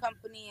phone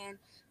company and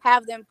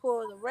have them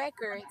pull the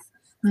records.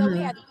 So we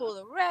had to pull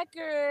the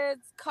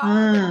records, call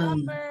the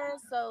number.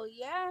 So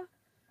yeah,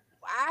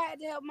 I had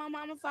to help my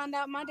mama find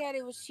out my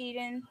daddy was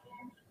cheating.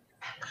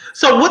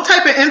 So what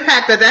type of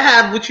impact did that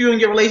have with you and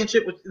your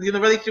relationship with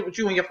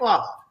you and your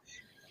father?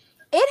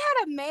 It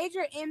had a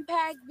major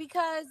impact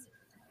because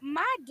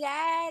my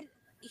dad,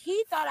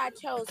 he thought I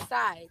chose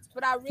sides,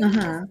 but I really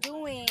was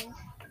doing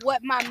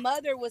what my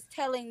mother was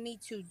telling me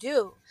to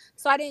do.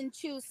 So I didn't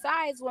choose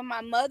sides. When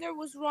my mother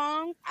was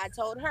wrong, I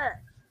told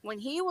her. When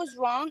he was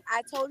wrong,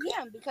 I told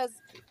him, because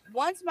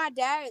once my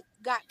dad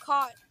got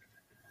caught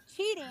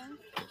cheating,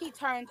 he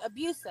turned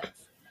abusive.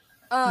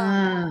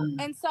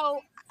 And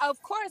so,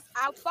 of course,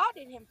 I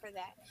faulted him for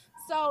that.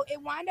 So it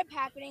wound up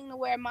happening to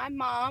where my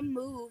mom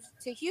moved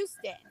to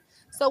Houston.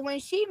 So when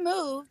she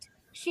moved,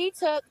 she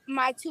took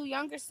my two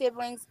younger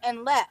siblings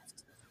and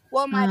left.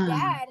 Well, my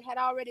dad had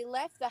already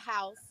left the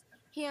house,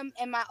 him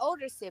and my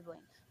older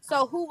sibling.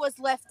 So who was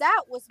left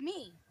out was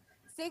me.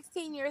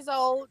 16 years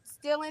old,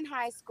 still in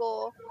high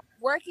school,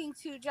 working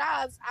 2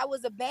 jobs. I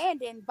was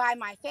abandoned by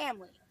my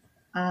family.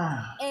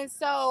 And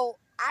so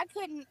I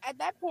couldn't, at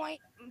that point,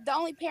 the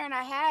only parent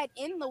I had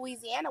in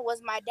Louisiana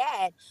was my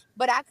dad,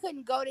 but I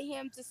couldn't go to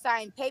him to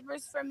sign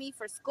papers for me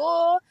for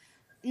school,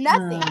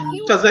 nothing.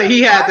 Because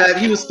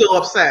he was still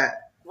upset.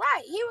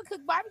 Right. He would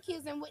cook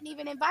barbecues and wouldn't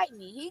even invite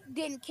me. He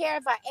didn't care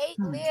if I ate,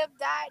 lived,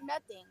 died,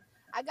 nothing.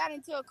 I got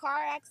into a car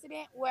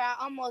accident where I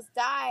almost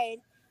died.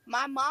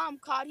 My mom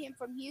called him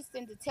from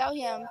Houston to tell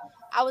him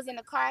I was in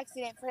a car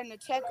accident for him to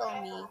check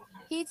on me.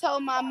 He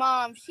told my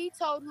mom, she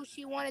told who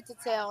she wanted to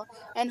tell,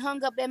 and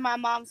hung up in my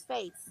mom's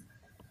face.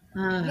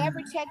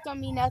 Never checked on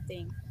me,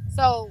 nothing.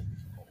 So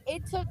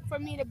it took for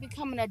me to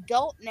become an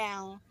adult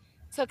now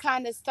to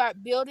kind of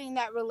start building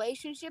that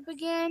relationship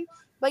again.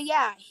 But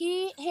yeah,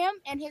 him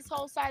and his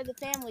whole side of the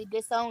family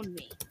disowned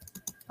me.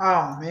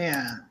 Oh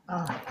man.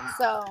 Oh wow.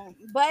 So,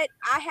 but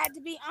I had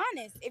to be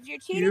honest. If you're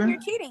cheating, you're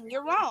cheating.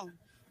 You're wrong.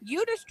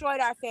 You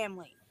destroyed our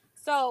family.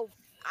 So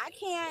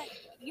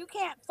you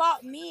can't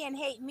fault me and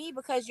hate me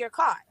because you're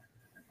caught.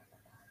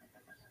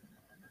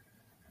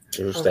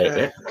 True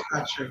statement.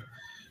 Gotcha.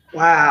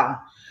 Wow.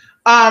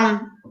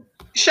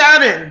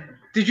 Sheridan,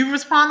 did you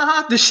respond to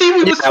her? Did she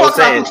respond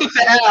to her who took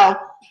the L?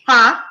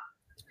 Huh?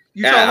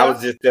 I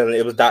was just telling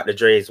it was Dr.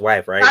 Dre's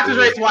wife, right? Dr.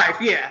 Dre's wife,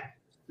 yeah.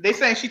 They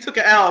saying she took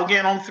an L,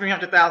 getting only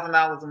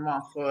 $300,000 a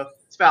month for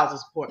spousal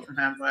support from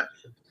him. But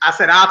I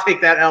said I'll take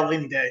that L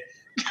any day.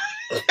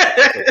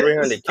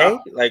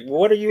 $300K? Like,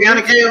 what are you?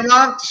 $300K a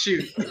month?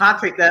 Shoot, I'll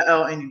take that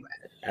L anyway.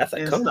 That's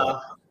a come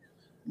on.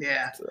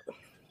 Yeah.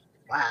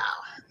 Wow.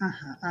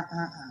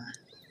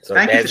 So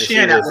thank you for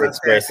sharing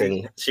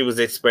that. She was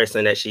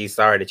expressing that she's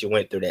sorry that you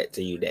went through that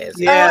to you, Daz.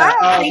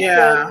 Yeah.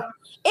 Yeah.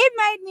 It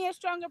made me a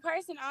stronger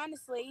person,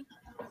 honestly.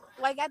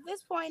 Like at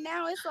this point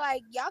now, it's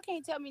like y'all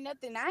can't tell me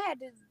nothing. I had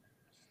to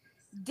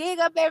dig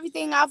up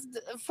everything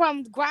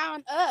from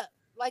ground up.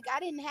 Like I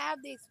didn't have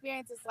the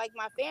experiences like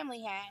my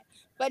family had.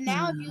 But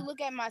now if you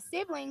look at my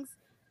siblings,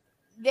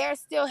 they're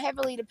still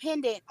heavily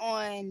dependent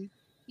on,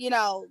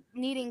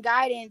 needing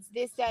guidance,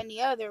 this, that, and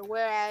the other.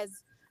 Whereas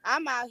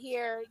I'm out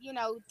here,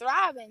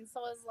 thriving.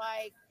 So it's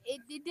like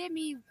it did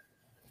me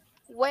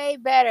way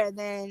better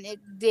than it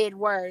did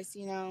worse,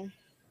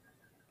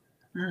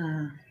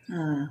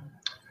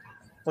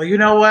 Well, you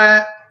know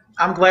what?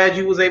 I'm glad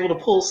you was able to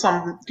pull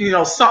something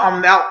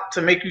out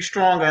to make you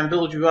stronger and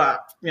build you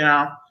up,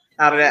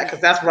 out of that, because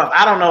that's rough.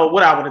 I don't know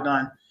what I would have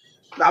done.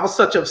 I was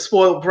such a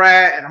spoiled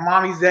brat, and a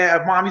mommy's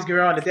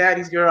girl and a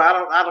daddy's girl. I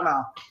don't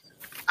know.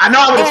 I know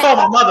I would have told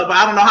my mother, but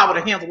I don't know how I would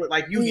have handled it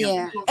like you.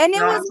 Yeah, and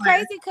it was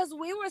crazy because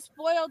we were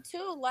spoiled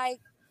too. Like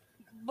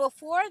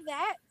before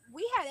that,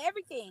 we had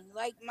everything.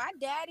 Like my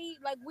daddy,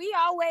 like we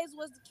always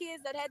was the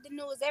kids that had the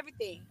newest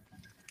everything.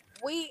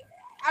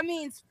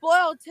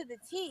 Spoiled to the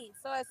T.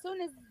 So as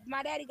soon as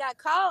my daddy got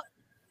caught,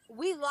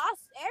 we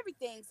lost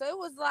everything. So it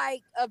was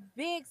like a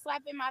big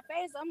slap in my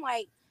face. I'm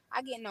like,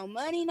 I get no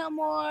money no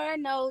more.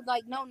 No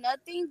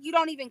nothing. You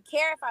don't even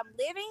care if I'm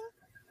living.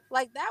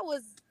 Like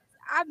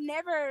I've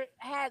never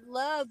had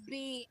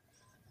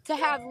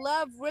have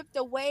love ripped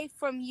away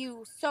from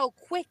you so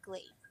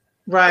quickly.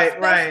 Right,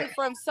 especially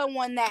from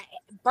someone that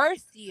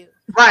birthed you.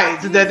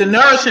 Right, the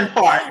nourishing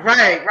part.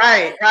 Right.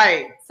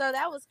 So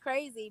that was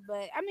crazy,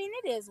 but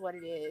it is what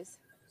it is.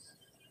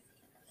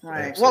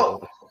 Right.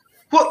 Absolutely.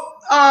 Well,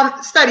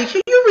 Study,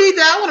 can you read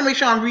that? I want to make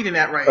sure I'm reading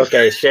that right.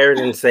 Okay,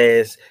 Sheridan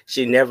says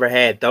she never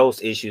had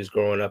those issues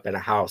growing up in a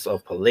house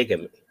of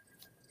polygamy.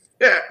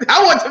 Yeah,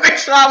 I want to make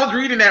sure I was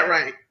reading that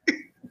right.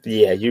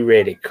 Yeah, you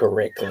read it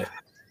correctly.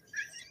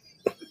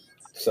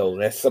 So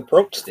let's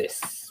approach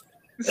this.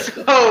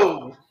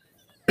 So,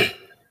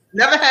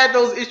 never had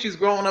those issues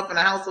growing up in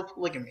a house of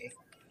polygamy.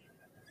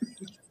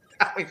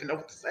 I don't even know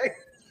what to say.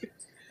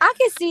 I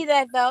can see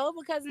that though,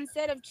 because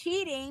instead of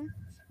cheating,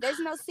 there's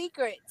no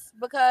secrets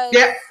because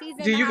she's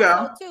in the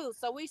household too.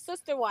 So we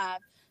sister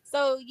wives.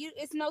 So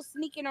it's no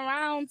sneaking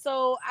around.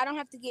 So I don't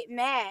have to get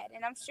mad.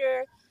 And I'm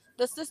sure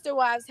the sister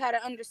wives had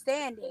an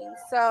understanding.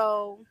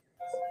 So,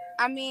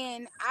 I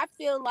mean, I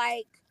feel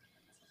like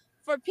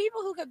for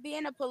people who could be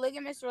in a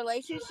polygamous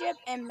relationship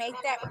and make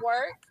that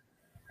work,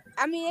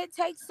 I mean, it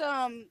takes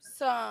some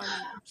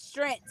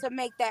strength to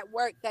make that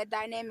work, that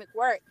dynamic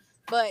work.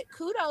 But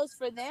kudos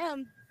for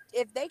them.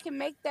 If they can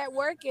make that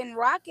work and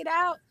rock it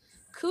out,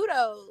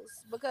 kudos.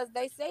 Because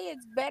they say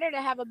it's better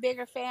to have a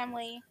bigger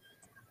family,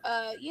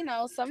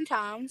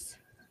 sometimes.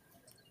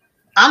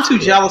 I'm too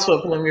jealous for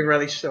a polygamy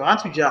relationship. I'm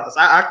too jealous.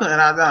 I couldn't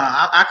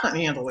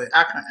handle it.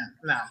 I couldn't.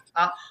 No.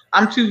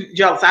 I'm too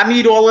jealous. I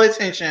need all the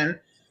attention.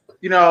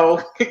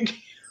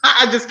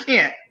 I just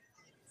can't.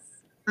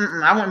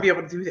 I wouldn't be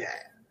able to do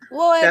that.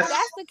 Well, if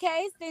that's the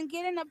case, then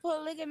get in a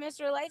polygamous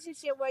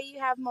relationship where you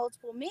have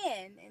multiple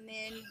men, and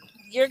then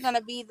you're gonna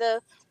be the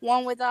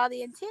one with all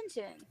the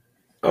attention.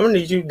 I'm gonna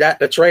need you not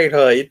to trade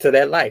her into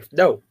that life.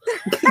 No.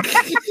 Well, I'm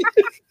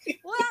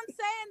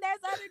saying there's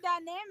other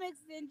dynamics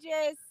than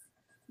just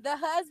the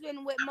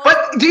husband with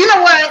multiple. But do you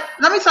know what?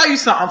 Let me tell you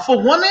something. For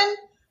women,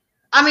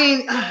 I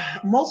mean,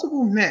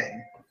 multiple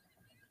men.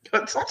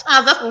 But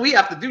sometimes that's what we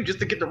have to do just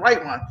to get the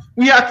right one.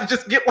 We have to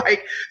just get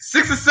like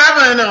 6 or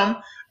 7 of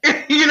them.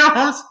 You know what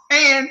I'm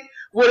saying?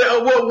 With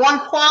one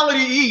quality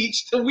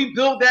each till we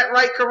build that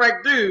right,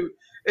 correct dude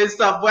and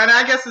stuff. But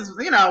I guess it's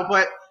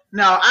but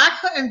no, I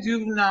couldn't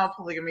do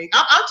polygamy.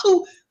 I'm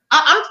so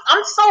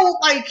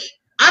like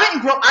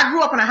I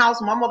grew up in a house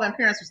where my mother and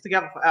parents was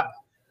together forever.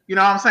 You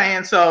know what I'm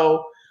saying?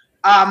 So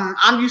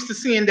I'm used to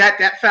seeing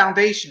that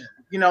foundation.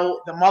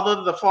 The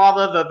mother, the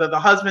father, the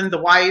husband, the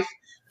wife,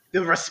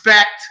 the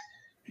respect,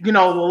 the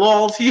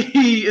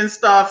loyalty and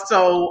stuff.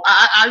 So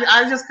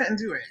I just couldn't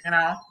do it.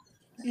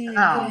 Mm-hmm.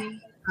 No,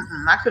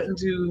 I couldn't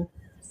do.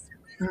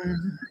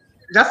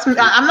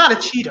 I'm not a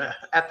cheater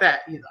at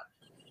that either.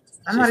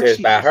 She says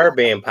by her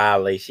being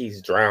poly,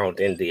 she's drowned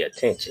in the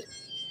attention.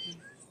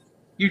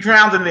 You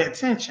drowned in the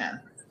attention.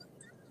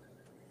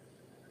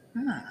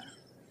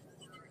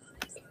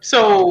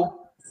 So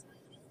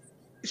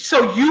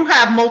you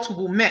have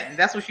multiple men.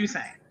 That's what you're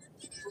saying.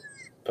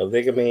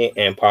 Polygamy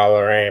and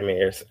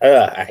polyamorous.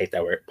 I hate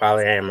that word.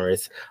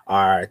 Polyamorous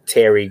are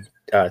totally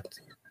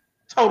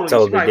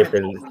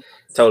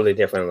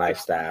different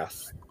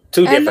lifestyles.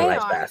 Two different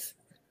lifestyles.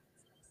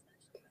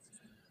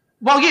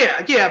 Well,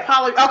 yeah,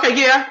 poly. Okay,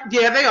 yeah,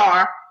 they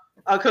are.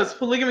 Because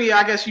polygamy,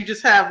 I guess you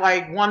just have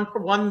like one,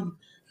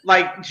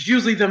 like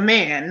usually the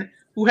man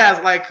who has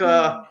like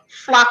a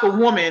flock of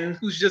women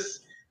who's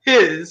just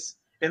his,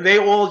 and they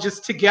all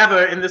just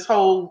together in this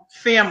whole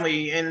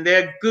family, and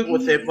they're good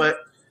with it. But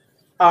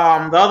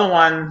the other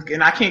one,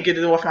 and I can't get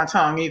it off my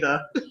tongue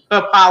either.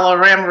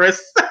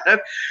 Polyamorous. I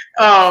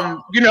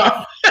don't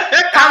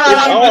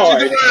know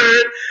the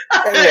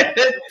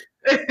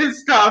word and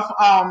stuff.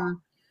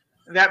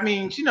 That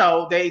means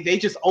they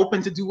just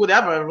open to do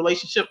whatever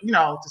relationship,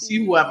 to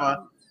see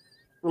whoever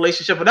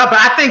relationship with. But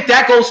I think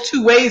that goes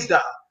 2 ways though.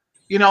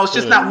 It's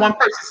just not one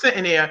person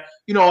sitting there.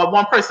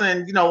 One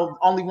person.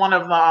 Only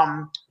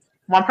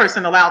one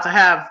person allowed to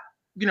have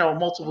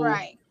multiple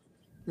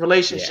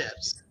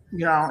relationships.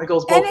 It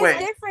goes both ways.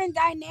 And it's different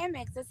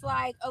dynamics. It's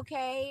like,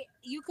 okay,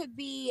 you could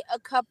be a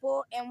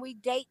couple and we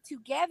date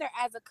together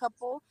as a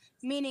couple,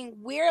 meaning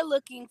we're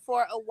looking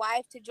for a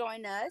wife to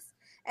join us.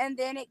 And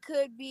then it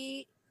could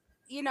be,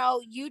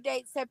 you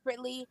date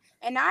separately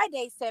and I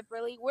date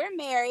separately. We're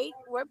married.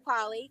 We're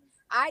poly.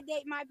 I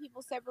date my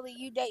people separately.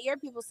 You date your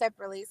people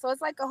separately. So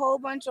it's like a whole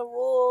bunch of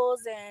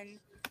rules and,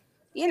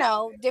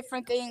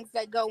 different things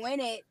that go in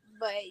it.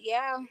 But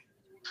yeah.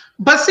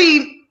 But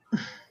see,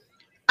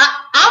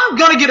 I'm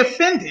gonna get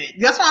offended.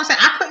 That's why I'm saying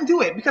I couldn't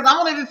do it because I'm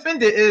gonna get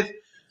offended if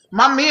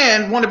my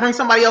man want to bring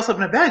somebody else up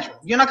in the bedroom.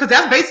 Because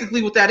that's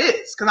basically what that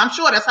is. Because I'm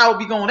sure that's how it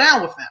be going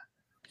down with them.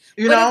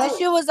 But if the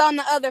shoe was on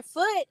the other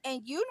foot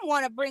and you don't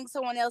want to bring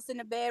someone else in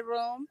the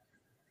bedroom.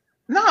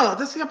 No,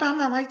 that's I'm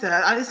not like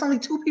that. It's only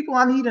 2 people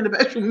I need in the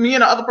bedroom. Me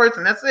and the other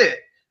person. That's it.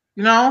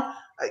 Because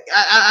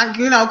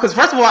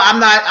first of all,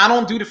 I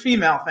don't do the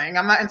female thing.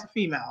 I'm not into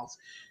females.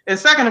 And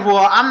second of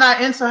all, I'm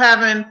not into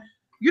having,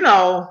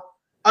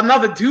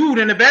 another dude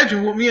in the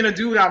bedroom with me and a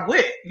dude I'm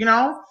with,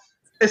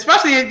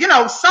 especially,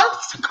 some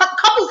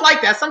couples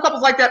like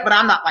that, but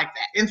I'm not like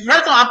that. And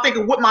first of all, I'm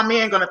thinking what my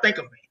man going to think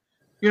of me.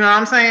 You know what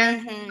I'm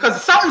saying?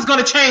 Because something's going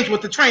to change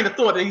with the train of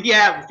thought that he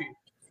had with you.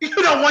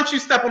 Once you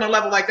step on a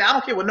level like that, I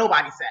don't care what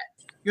nobody said.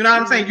 You know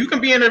what I'm saying? You can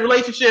be in a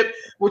relationship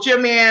with your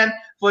man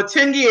for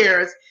 10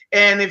 years.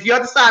 And if you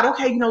decide,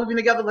 okay, you know, we've been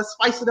together, let's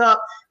spice it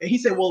up. And he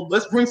said, well,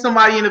 let's bring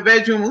somebody in the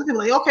bedroom. We can be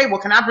like, okay, well,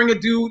 can I bring a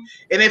dude?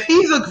 And if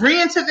he's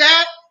agreeing to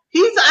that,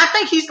 I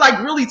think he's like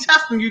really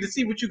testing you to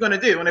see what you're gonna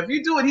do. And if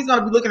you do it, he's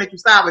gonna be looking at you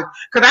sideways.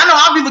 Because I know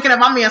I'll be looking at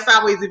my man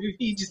sideways if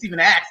he just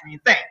even asks me a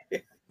thing.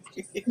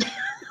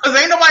 Because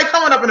ain't nobody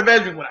coming up in the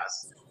bedroom with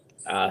us.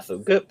 So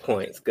good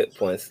points.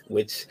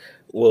 Which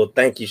will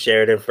thank you,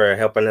 Sheridan, for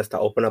helping us to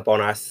open up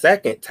on our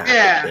second topic,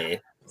 then,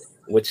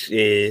 which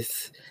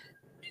is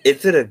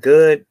it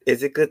good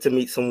to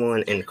meet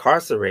someone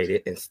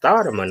incarcerated and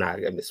start a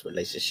monogamous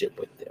relationship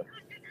with them?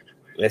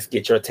 Let's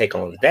get your take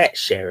on that,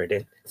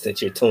 Sheridan,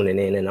 since you're tuning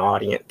in the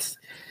audience.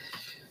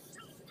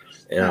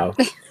 You know,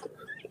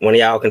 one of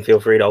y'all can feel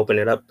free to open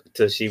it up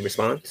till she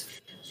responds.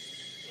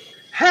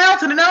 Hell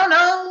to the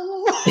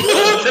no.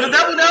 To the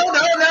double no.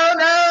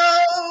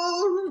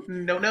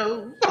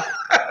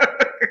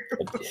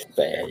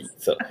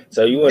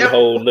 So you want to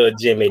hold little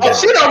Jimmy down.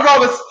 She done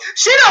wrote a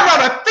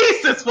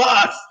thesis for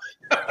us.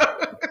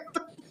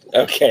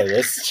 Okay,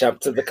 let's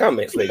jump to the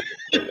comments, ladies.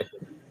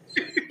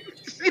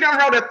 She done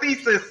wrote a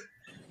thesis.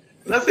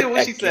 Let's see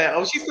what she said.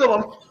 Oh, she's still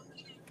on.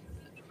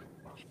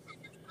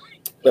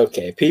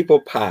 Okay, people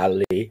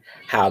poly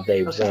how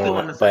they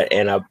want, but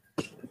in a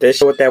this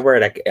what that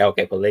word.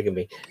 Okay,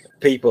 polygamy.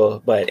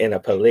 People, but in a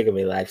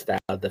polygamy lifestyle,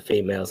 the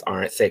females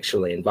aren't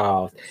sexually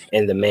involved,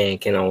 and the man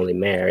can only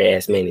marry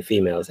as many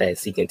females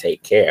as he can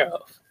take care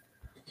of.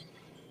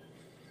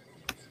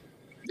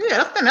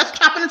 Yeah, that's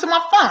chopping into my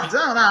funds.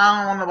 I don't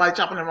want nobody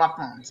chopping into my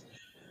funds.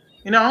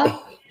 You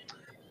know.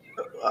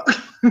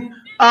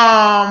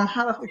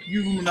 How the fuck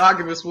you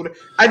monogamous with it?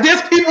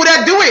 There's people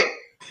that do it.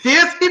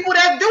 There is people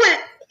that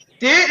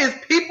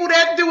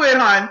do it,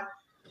 hon.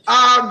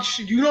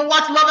 You don't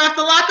watch Love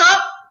After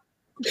Lockup?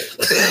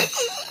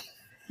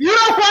 You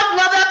don't watch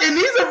Love After, and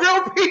these are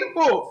real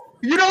people.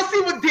 You don't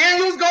see what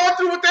Daniel's going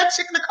through with that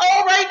chick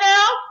Nicole right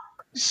now?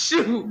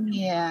 Shoot.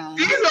 Yeah.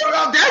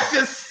 That's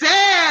just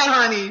sad,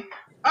 honey.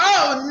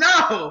 Oh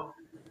no.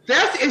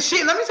 Let me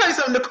tell you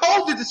something.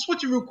 Nicole did the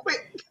switcheroo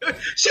quick.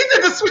 She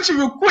did the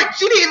switcheroo quick.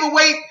 She didn't even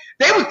wait.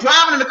 They was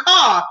driving in the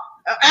car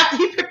after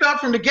he picked her up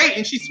from the gate,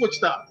 and she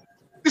switched up.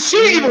 She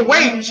didn't even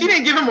wait. She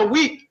didn't give him a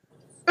week.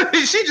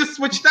 She just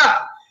switched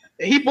up.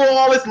 And he bought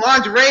all this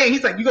lingerie, and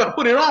he's like, "You got to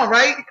put it on,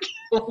 right?"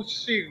 Oh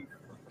shoot.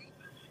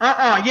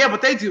 Yeah,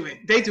 but they do it.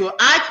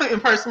 I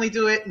couldn't personally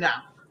do it. No,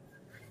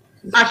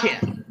 I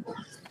can't.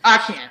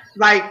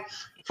 Like.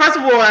 First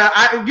of all,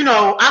 I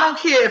don't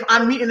care if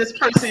I'm meeting this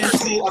person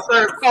through a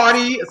third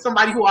party, or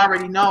somebody who I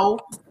already know,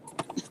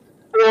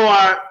 or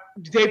a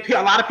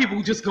lot of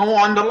people just go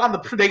on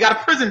they got a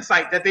prison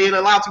site that they're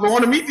allowed to go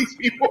on to meet these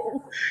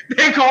people.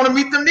 They go on to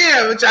meet them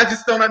there, which I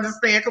just don't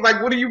understand. Cause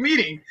like, what are you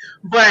meeting?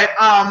 But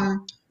I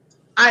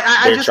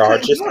just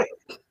couldn't do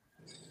it.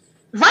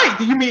 Right?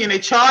 You meeting their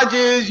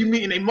charges? You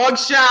meeting a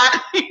mugshot?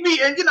 You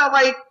meeting,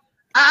 like.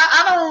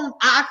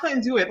 I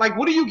couldn't do it. Like,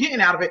 what are you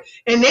getting out of it?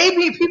 And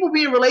people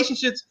be in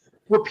relationships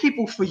with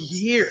people for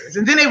years,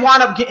 and then they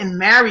wind up getting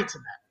married to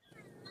them.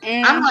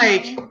 Mm-hmm. I'm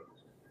like,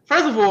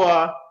 first of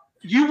all,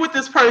 you with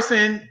this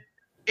person,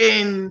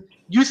 and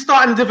you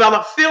starting to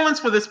develop feelings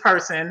for this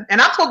person.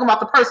 And I'm talking about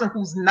the person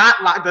who's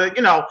not like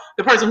the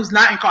person who's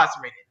not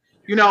incarcerated.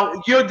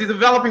 You're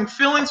developing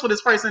feelings for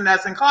this person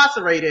that's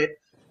incarcerated,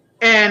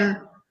 and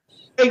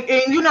 9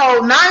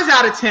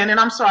 out of 10, and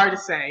I'm sorry to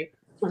say,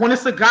 when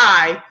it's a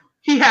guy,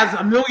 he has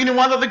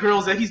 1,000,001 other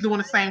girls that he's doing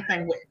the same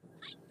thing with.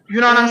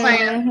 You know what I'm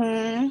saying?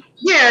 Mm-hmm.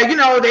 Yeah,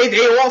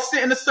 they all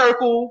sit in a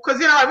circle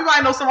because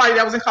everybody knows somebody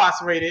that was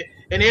incarcerated,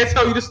 and they'll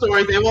tell you the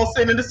story. They all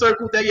sit in the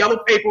circle with their yellow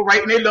paper,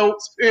 writing their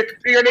notes,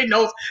 compare their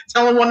notes,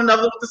 telling one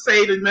another what to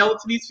say to mail it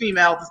to these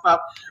females and stuff.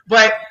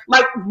 But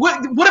like,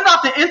 what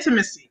about the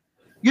intimacy?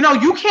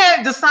 You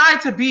can't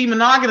decide to be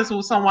monogamous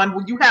with someone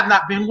when you have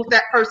not been with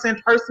that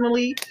person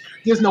personally.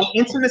 There's no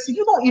intimacy.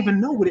 You don't even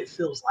know what it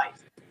feels like.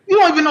 You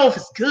don't even know if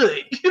it's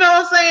good. You know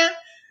what I'm saying?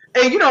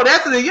 And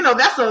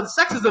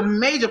sex is a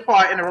major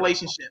part in a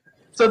relationship.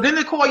 So then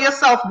to call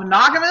yourself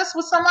monogamous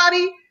with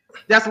somebody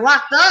that's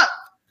locked up,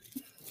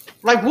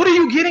 like, what are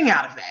you getting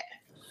out of that?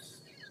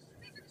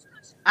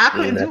 I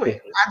couldn't do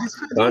it. I just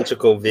couldn't.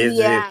 Conjugal visits.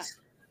 Yeah.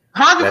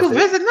 Conjugal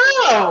visit?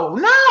 No.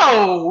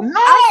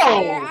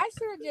 I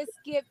should have just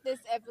skipped this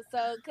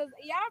episode because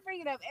y'all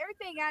bringing up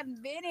everything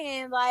I've been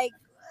in. Like,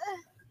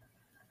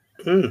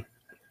 okay.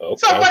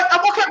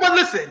 But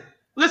listen.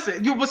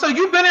 So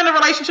you've been in a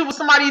relationship with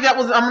somebody that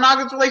was a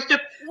monogamous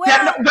relationship.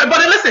 Well, but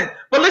listen.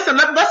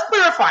 Let's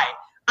clarify it.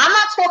 I'm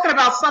not talking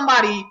about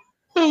somebody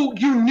who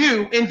you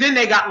knew and then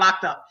they got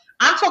locked up.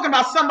 I'm talking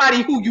about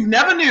somebody who you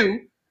never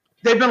knew.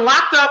 They've been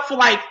locked up for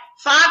like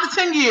 5 to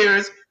 10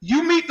 years.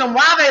 You meet them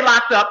while they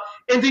locked up,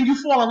 and then you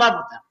fall in love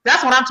with them.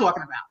 That's what I'm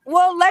talking about.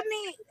 Well,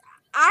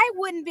 I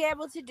wouldn't be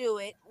able to do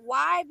it.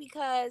 Why?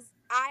 Because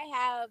I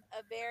have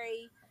a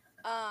very,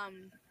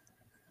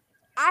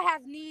 I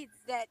have needs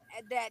that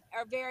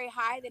are very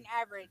high than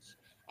average,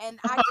 and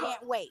I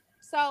can't wait.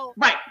 So,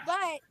 right.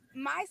 But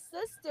my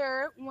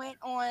sister went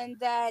on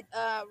that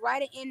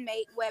Write an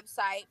Inmate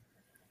website,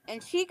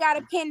 and she got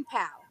a pen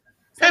pal.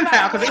 Pen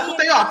pal, because that's what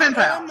they are, pen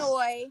pals.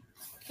 Illinois,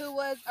 who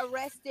was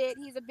arrested.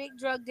 He's a big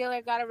drug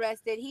dealer, got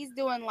arrested. He's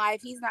doing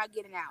life. He's not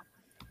getting out.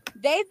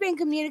 They've been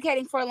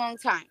communicating for a long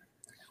time.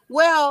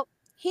 Well,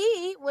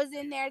 he was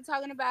in there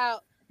talking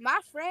about my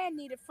friend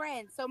need a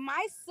friend. So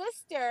my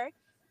sister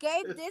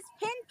gave this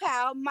pen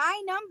pal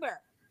my number.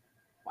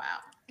 Wow.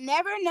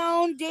 Never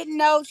known, didn't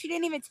know. She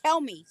didn't even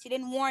tell me. She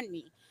didn't warn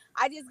me.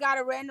 I just got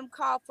a random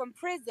call from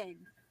prison.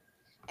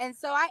 And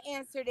so I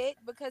answered it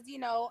because, you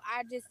know,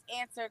 I just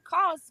answer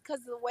calls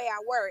because of the way I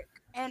work.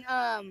 And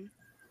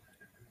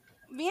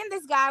me and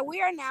this guy,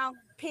 we are now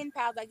pen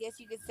pals, I guess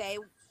you could say.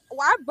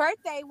 Our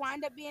birthday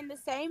wound up being the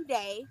same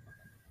day.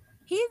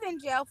 He's in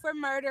jail for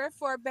murder,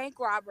 for bank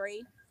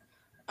robbery.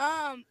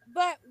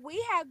 But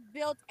we have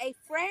built a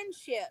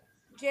friendship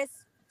just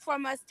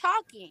from us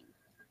talking.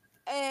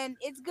 And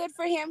it's good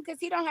for him because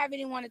he don't have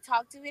anyone to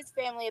talk to. His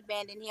family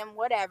abandoned him,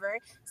 whatever.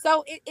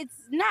 So it's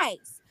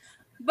nice.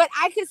 But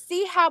I could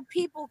see how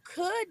people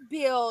could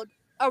build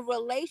a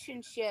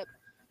relationship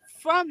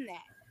from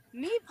that.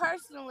 Me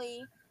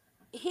personally,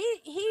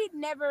 he's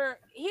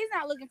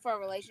not looking for a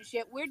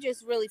relationship. We're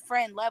just really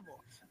friend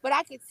level. But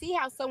I could see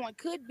how someone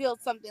could build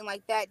something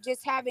like that,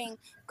 just having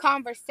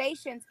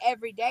conversations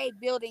every day,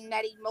 building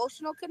that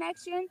emotional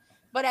connection.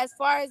 But as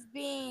far as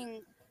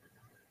being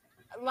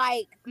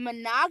like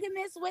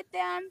monogamous with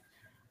them,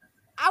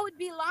 I would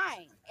be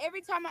lying.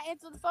 Every time I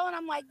answer the phone,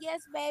 I'm like,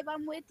 yes, babe,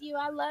 I'm with you.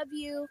 I love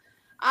you.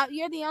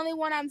 You're the only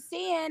one I'm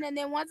seeing. And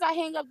then once I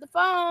hang up the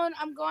phone,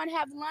 I'm going to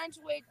have lunch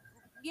with,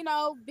 you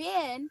know,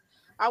 Ben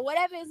or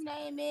whatever his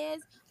name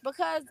is,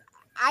 because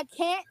I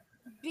can't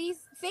be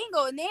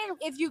single. And then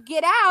if you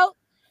get out,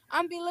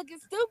 I'm be looking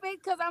stupid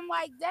because I'm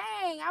like,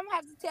 dang, I'm going to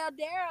have to tell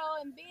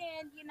Daryl and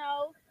Ben, you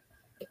know,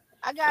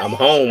 I'm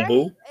home,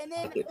 boo. And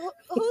then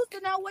who's to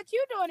know what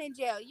you're doing in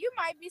jail? You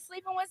might be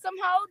sleeping with some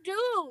hoe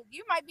dude.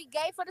 You might be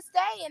gay for the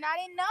stay, and I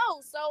didn't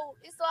know. So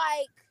it's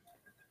like,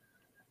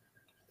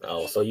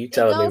 oh, so you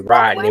telling me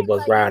Rodney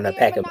was riding a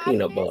pack of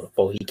peanut butter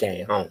before he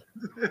came home?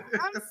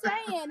 I'm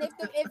saying,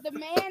 if the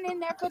man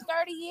in there for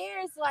 30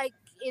 years, like,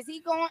 is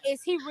he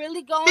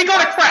really going? He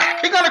gonna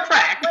crack. He gonna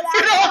crack. You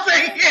know what I'm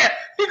saying? Yeah,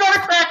 he gonna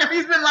crack if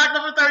he's been locked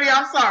up for 30.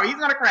 I'm sorry, he's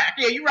gonna crack.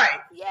 Yeah, you're right.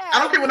 Yeah, I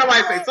don't care what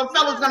nobody says. Some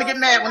fellas gonna get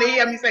mad when they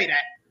hear me say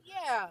that.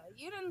 Yeah,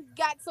 you done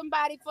got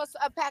somebody for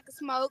a pack of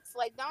smokes.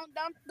 Like, don't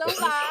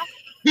lie.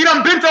 He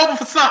done bent over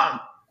for something.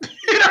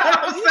 You know what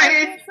I'm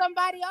saying? Bent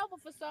somebody over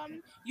for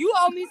something. You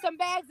owe me some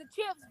bags of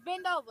chips.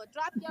 Bend over.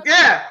 Drop your.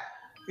 Yeah,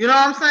 you know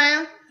what I'm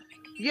saying?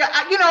 Yeah,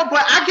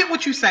 but I get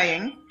what you're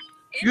saying.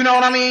 You know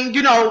what I mean?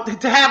 You know,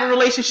 to have a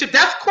relationship,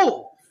 that's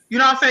cool. You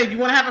know what I'm saying? You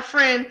want to have a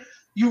friend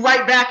you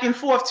write back and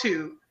forth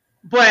to.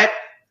 But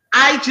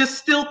I just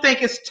still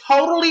think it's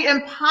totally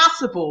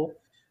impossible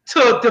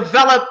to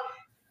develop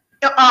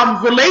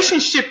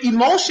relationship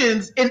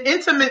emotions and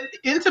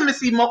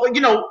intimacy,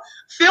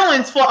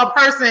 feelings for a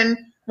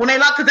person when they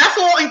like, because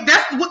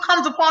that's what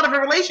comes a part of a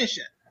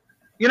relationship.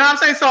 You know what I'm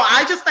saying? So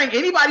I just think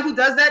anybody who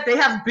does that, they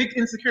have big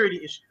insecurity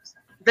issues.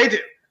 They do.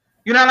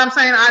 You know what I'm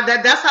saying?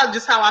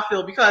 That's how I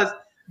feel, because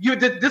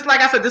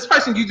like I said, this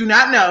person you do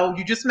not know,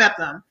 you just met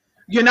them.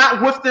 You're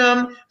not with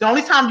them. The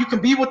only time you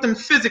can be with them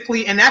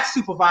physically, and that's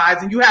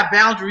supervised, and you have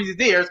boundaries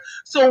theirs.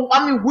 So,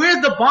 I mean,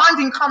 where's the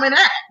bonding coming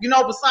at?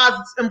 Besides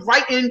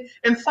writing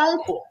and phone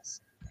calls.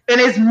 And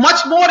it's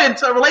much more than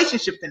a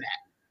relationship than that.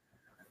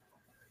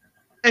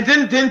 And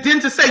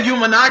then to say you're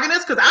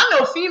monogamous, because I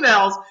know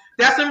females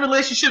that's in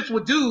relationships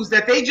with dudes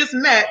that they just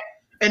met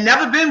and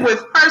never been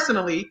with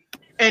personally,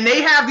 and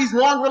they have these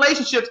long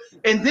relationships,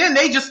 and then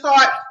they get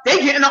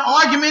into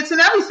arguments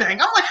and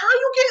everything. I'm like, how are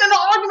you getting in an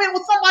argument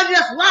with somebody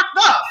that's locked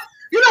up?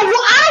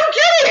 I don't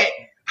get it.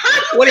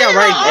 What are y'all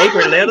writing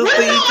angry letters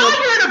to each other? What are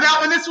you arguing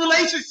about in this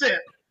relationship?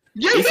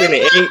 You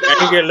sending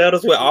angry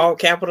letters with all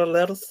capital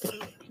letters?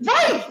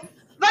 Right.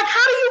 Like,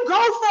 how do you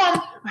go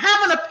from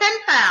having a pen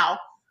pal,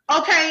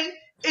 okay,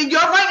 and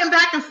you're writing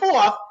back and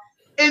forth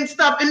and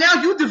stuff, and now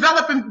you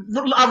developing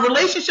a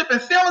relationship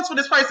and feelings for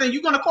this person,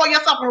 you're going to call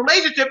yourself a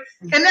relationship,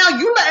 and now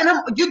you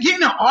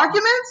getting in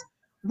arguments?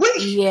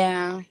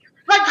 Yeah.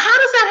 Like, how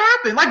does that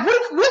happen? Like,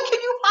 what can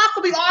you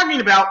possibly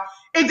arguing about?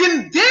 And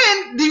then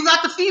you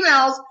got the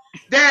females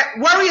that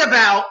worry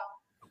about,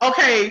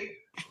 okay,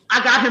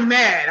 I got him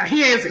mad.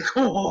 He hasn't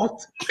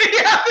called. He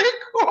hasn't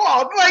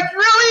called. Like,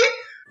 really?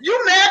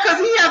 You mad because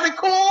he hasn't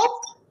called?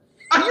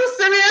 Are you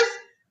serious?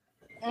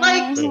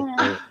 Like,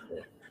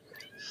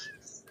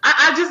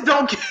 I just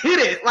don't get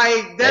it.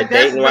 Like, that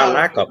dating while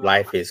lockup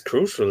life is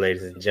crucial,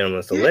 ladies and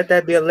gentlemen. So let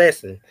that be a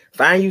lesson.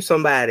 Find you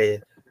somebody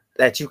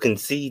that you can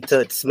see,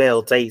 touch,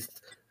 smell,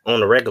 taste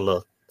on a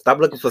regular. Stop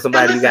looking for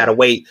somebody you gotta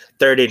wait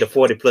 30 to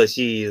 40 plus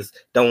years,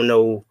 don't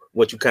know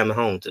what you're coming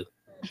home to.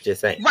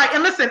 Just saying. Right,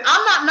 and listen,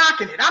 I'm not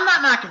knocking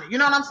it. You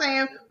know what I'm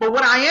saying? But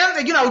what I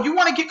am, you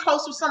want to get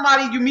close with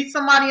somebody, you meet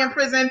somebody in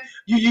prison,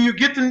 you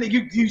get them,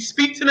 you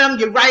speak to them,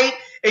 you write,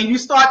 and you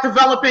start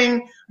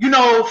developing,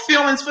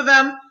 feelings for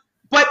them.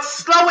 But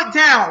slow it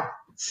down.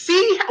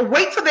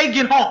 Wait till they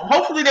get home.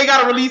 Hopefully they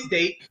got a release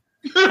date.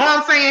 You know what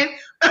I'm saying?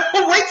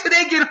 Wait till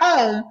they get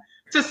home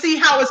to see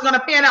how it's going to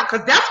pan out,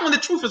 because that's when the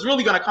truth is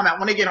really going to come out,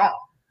 when they get home.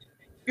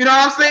 You know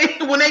what I'm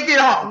saying? When they get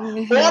home.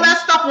 Mm-hmm. All that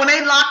stuff, when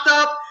they locked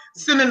up,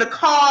 sending the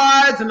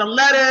cards and the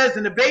letters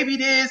and the baby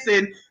this,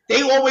 and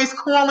they always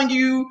calling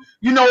you,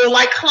 you know,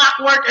 like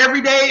clockwork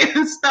every day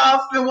and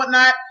stuff and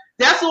whatnot.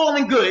 That's all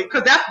in good,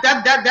 because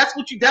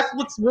that's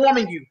what's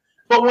warming you.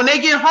 But when they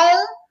get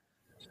home,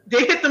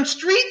 they hit them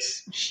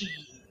streets.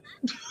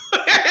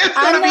 It's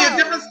gonna be a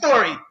different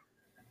story.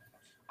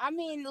 I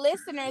mean,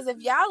 listeners, if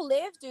y'all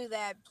live through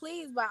that,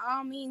 please, by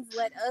all means,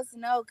 let us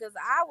know, because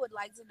I would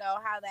like to know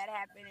how that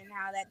happened and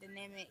how that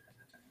dynamic,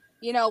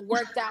 you know,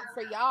 worked out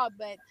for y'all.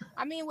 But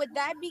I mean, would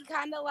that be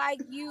kind of like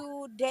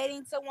you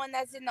dating someone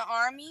that's in the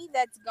army,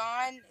 that's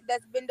gone,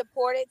 that's been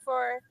deported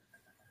for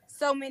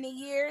so many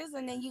years,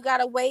 and then you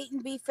gotta wait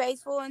and be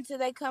faithful until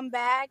they come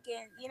back,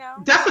 and you know?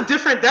 To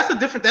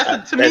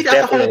me,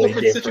 that's a whole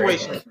different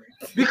situation.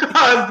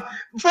 Because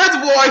first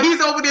of all,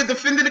 he's over there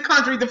defending the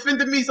country,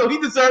 defending me, so he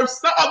deserves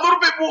a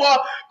little bit more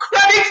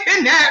credit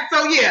in that.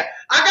 So yeah,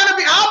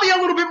 I'll be a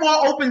little bit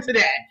more open to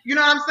that. You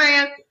know what I'm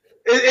saying?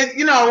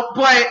 You know,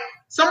 but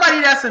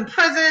somebody that's in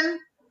prison,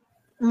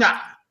 no.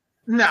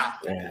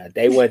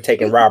 They weren't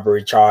taking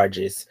robbery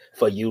charges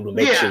for you to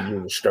make sure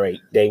you were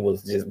straight. They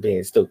was just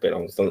being stupid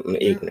on something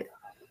ignorant.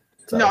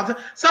 So. No,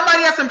 somebody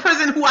that's in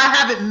prison who I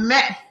haven't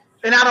met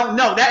and I don't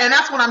know that, and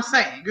that's what I'm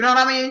saying. You know what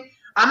I mean?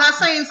 I'm not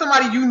saying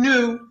somebody you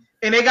knew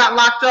and they got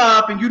locked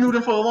up and you knew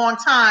them for a long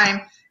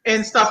time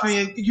and stuff,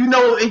 and you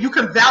know, and you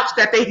can vouch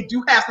that they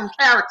do have some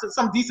character,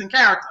 some decent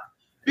character,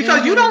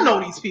 because you don't know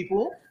these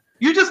people.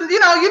 You just, you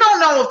know, you don't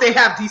know if they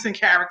have decent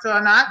character or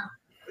not.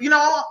 You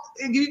know,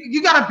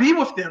 you got to be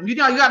with them. You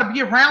know, you got to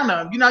be around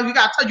them. You know, you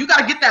got to get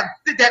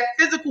that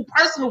physical,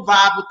 personal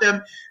vibe with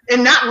them,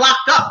 and not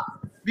locked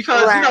up,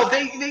 because when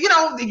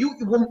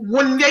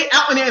they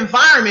out in the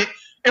environment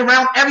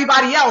around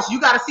everybody else, you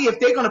got to see if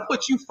they're gonna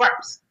put you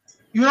first.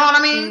 You know what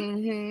I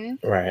mean?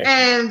 Mm-hmm. Right.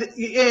 And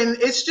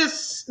it's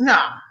just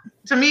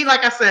to me,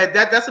 like I said,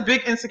 that's a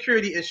big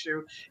insecurity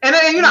issue. And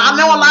you know, I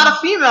know a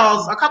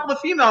couple of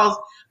females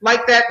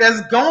like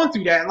that's going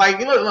through that. Like,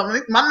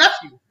 look, my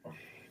nephew.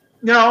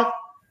 You know,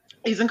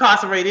 he's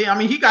incarcerated. I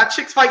mean, he got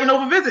chicks fighting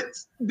over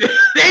visits.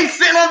 They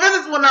sitting on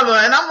visits with one another.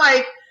 And I'm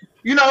like,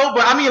 you know,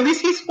 but I mean, at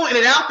least he's putting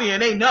it out there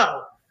and they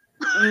know.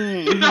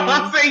 Mm-hmm. You know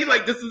what I'm saying?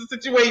 Like, this is a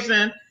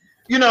situation,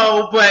 you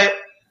know, but,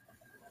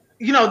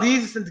 you know,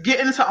 these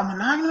get into a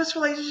monogamous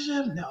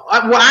relationship? No.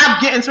 I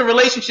get into a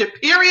relationship,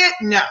 period?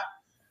 No.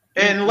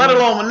 And let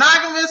alone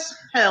monogamous?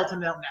 Hell to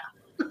no now.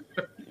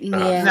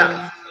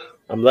 No.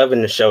 I'm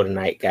loving the show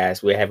tonight,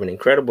 guys. We're having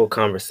incredible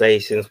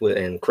conversations with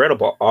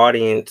incredible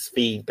audience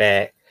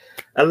feedback.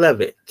 I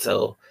love it.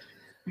 So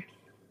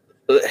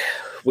we're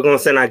going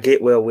to send our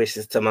get well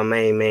wishes to my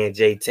main man,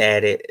 Jay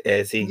Tatted,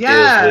 as he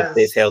deals with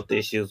his health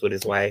issues with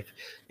his wife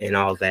and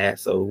all that.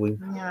 So we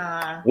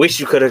wish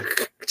you could have,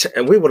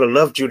 we would have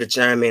loved you to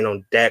chime in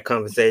on that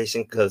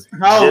conversation, because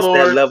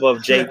that level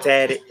of Jay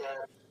Tatted,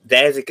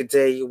 as it could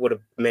tell you, would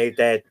have made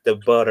that the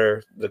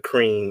butter, the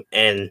cream,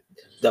 and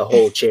the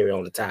whole cherry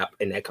on the top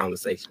in that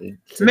conversation.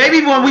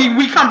 Maybe when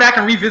we come back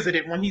and revisit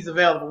it when he's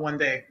available one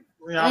day.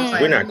 You know what I'm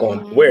saying?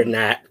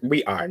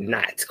 We are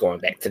not going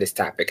back to this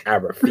topic. I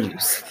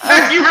refuse.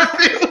 You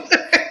refuse?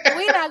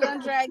 We're not going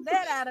to drag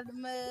that out of the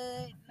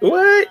mud.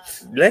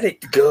 What? Let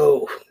it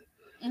go.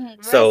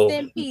 Rest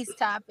in peace,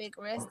 topic.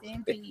 Rest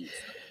in peace.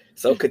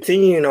 So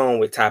continuing on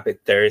with Topic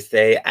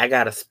Thursday, I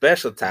got a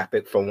special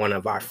topic from one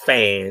of our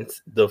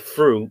fans. The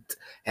Fruit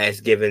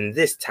has given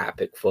this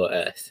topic for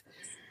us,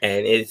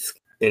 and it's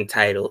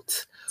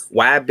entitled,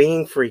 "Why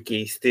Being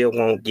Freaky Still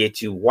Won't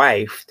Get You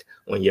Wifed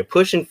When You're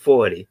Pushing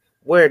 40?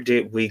 Where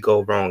did we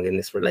go wrong in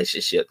this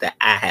relationship that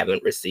I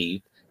haven't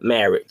received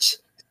marriage?"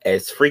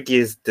 As freaky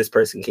as this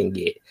person can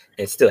get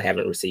and still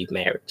haven't received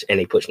marriage, and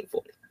they pushing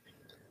 40.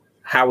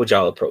 How would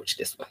y'all approach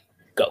this one?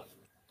 Go.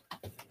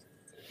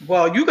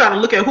 Well, you got to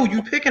look at who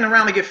you picking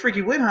around to get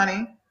freaky with,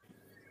 honey.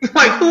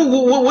 Like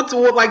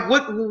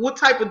what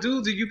type of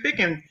dudes are you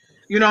picking?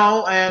 You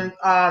know, and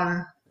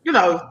you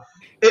know,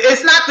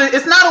 it's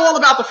not all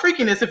about the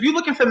freakiness. If you're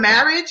looking for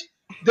marriage,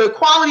 the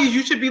qualities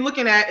you should be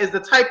looking at is the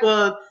type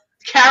of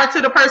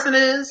character the person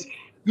is,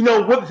 you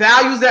know, what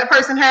values that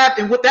person have,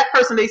 and what that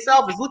person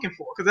themselves is looking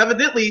for. Because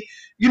evidently,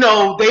 you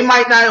know, they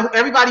might not,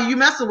 everybody you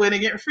messing with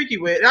and getting freaky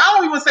with. And I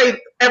don't even say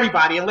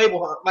everybody and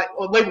label her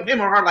or label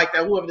him or her like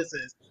that, whoever this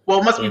is.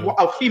 Well, it must be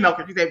a female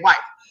because you say wife.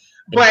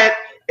 But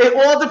it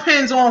all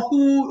depends on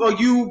who are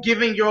you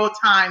giving your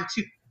time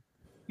to.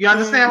 You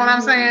understand what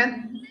I'm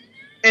saying?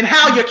 And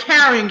how you're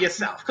carrying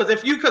yourself.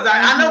 Because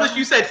I noticed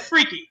you said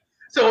freaky.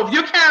 So if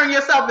you're carrying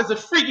yourself as a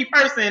freaky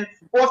person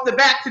off the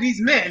bat to these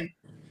men,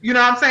 you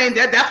know what I'm saying?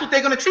 That's what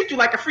they're going to treat you,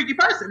 like a freaky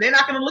person. They're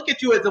not going to look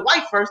at you as a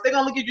wife first. They're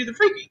going to look at you as a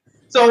freaky.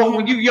 So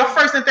when your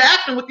first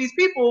interaction with these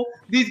people,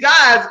 these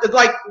guys, is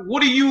like,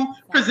 what are you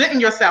presenting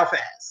yourself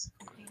as?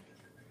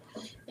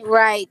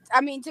 Right.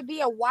 I mean, to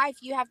be a wife,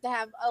 you have to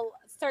have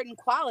certain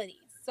qualities.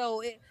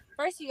 So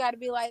first you got to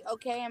be like,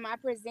 okay, am I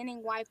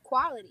presenting wife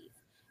qualities?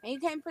 And you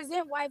can't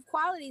present wife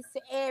qualities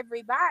to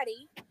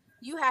everybody.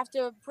 you have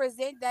to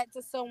present that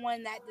to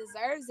someone that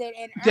deserves it,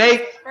 and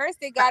first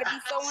it got to be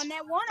someone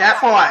that wants that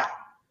part.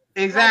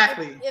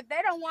 Exactly. Like if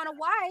they don't want a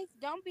wife,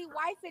 don't be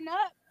wifing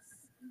up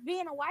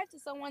being a wife to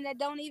someone that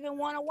don't even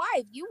want a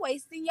wife. You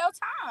wasting your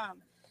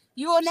time.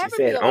 You will never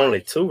be a wife.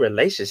 Only 2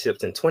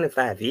 relationships in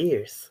 25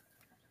 years.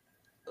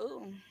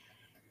 Ooh.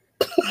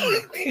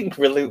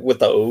 Really, with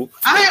the ooh?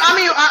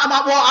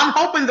 I'm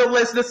hoping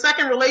the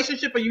second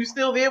relationship. Are you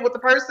still there with the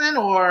person,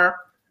 or?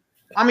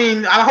 I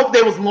mean, I hope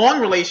there was long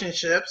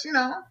relationships. You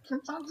know,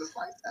 sometimes it's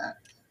like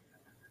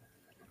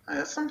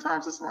that.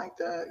 Sometimes it's like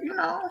that. You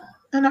know,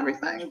 and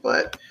everything.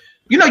 But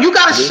you know, you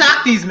gotta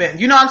shock these men.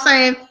 You know what I'm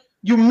saying?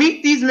 You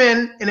meet these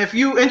men, and if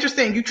you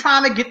interested and you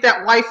trying to get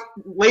that wife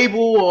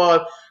label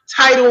or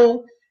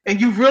title, and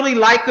you really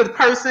like the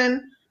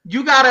person,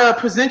 you gotta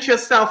present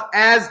yourself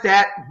as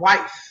that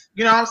wife.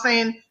 You know what I'm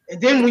saying?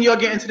 And then when you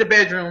get into the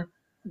bedroom,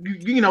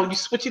 you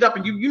switch it up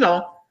and you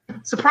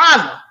surprise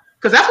them.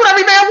 Because that's what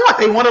every man wants.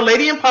 They want a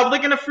lady in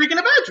public and a freak in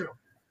the bedroom.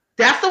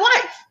 That's the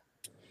wife.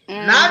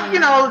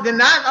 Not, they're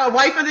not a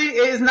wife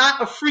is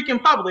not a freak in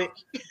public.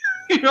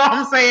 You know what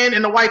I'm saying?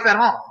 And the wife at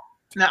home.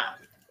 No.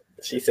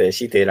 She said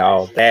she did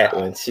all that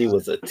when she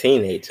was a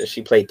teenager.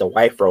 She played the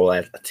wife role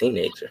as a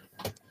teenager.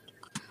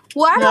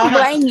 Well, I don't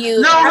blame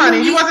you. No,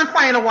 honey, you wasn't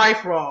playing a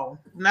wife role.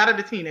 Not as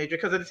a teenager.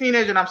 Because as a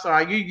teenager, I'm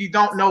sorry, you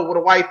don't know what a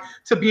wife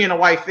to being a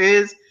wife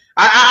is.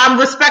 I'm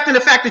respecting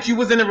the fact that you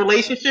was in a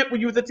relationship when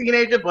you was a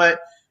teenager, but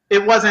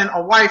it wasn't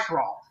a wife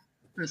role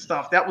and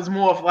stuff. That was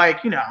more of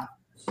like,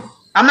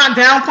 I'm not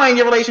downplaying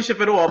your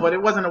relationship at all, but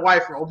it wasn't a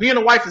wife role. Being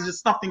a wife is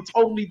just something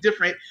totally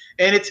different,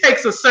 and it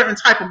takes a certain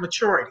type of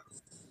maturity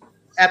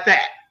at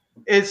that.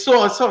 It's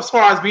so as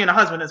far as being a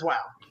husband as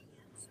well.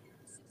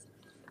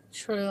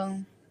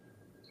 True.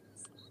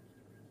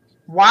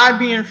 Why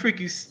being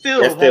freaky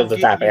still? That's still the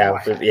topic.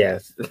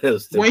 Yes.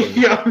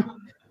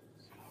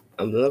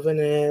 I'm loving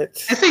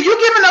it. And see, you're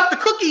giving up the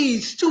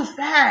cookies too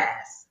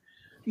fast.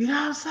 You know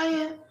what I'm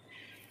saying?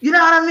 You know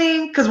what I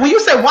mean? Because when you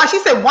said why, she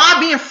said why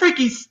being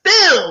freaky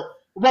still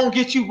won't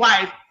get you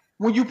wife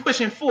when you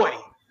pushing 40.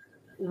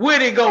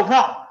 Where'd it go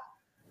wrong?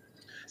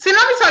 See,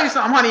 let me tell you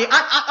something, honey.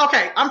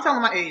 I'm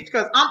telling my age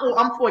because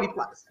I'm 40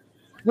 plus.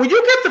 When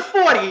you get to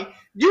 40,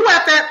 you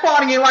at that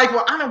part in your life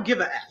where I don't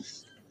give a F.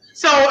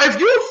 So if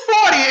you're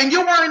 40 and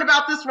you're worrying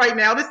about this right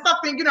now, there's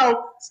something,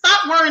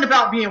 stop worrying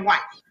about being wife.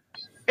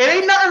 It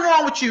ain't nothing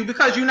wrong with you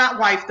because you're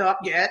not wifed up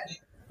yet.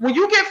 When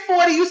you get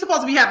 40, you're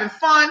supposed to be having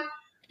fun.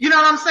 You know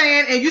what I'm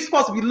saying? And you're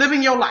supposed to be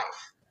living your life.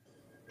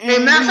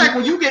 And matter of fact,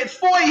 when you get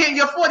 40 and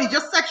you're 40,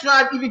 your sex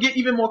drive get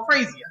even more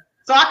crazier.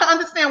 So I can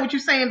understand what you're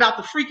saying about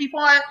the freaky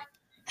part,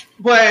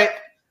 but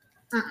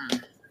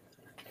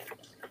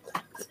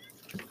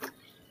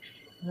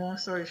Long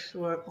story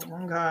short, with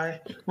one guy,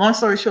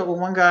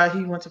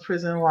 he went to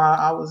prison while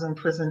I was in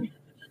prison.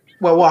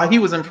 Well, while he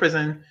was in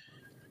prison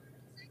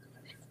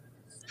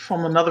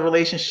from another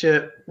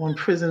relationship. When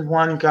prison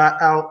 1 got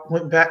out,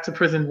 went back to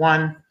prison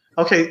 1.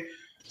 Okay,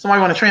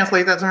 somebody want to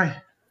translate that to me?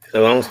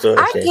 The long story.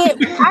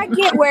 I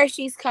get where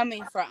she's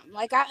coming from.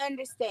 Like, I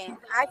understand.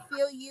 I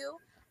feel you.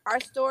 Our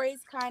stories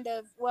kind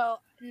of, well,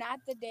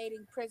 not the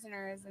dating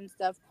prisoners and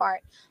stuff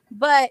part,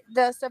 but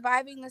the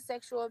surviving the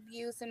sexual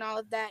abuse and all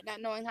of that, not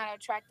knowing how to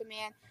attract a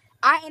man.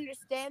 I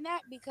understand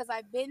that because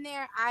I've been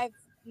there. I've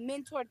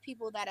mentored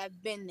people that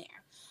have been there.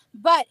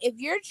 But if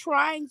you're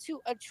trying to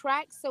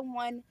attract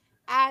someone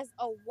as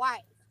a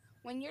wife,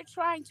 when you're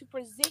trying to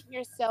present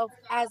yourself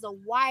as a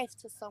wife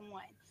to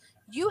someone,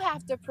 you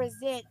have to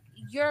present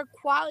your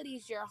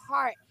qualities, your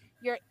heart,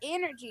 your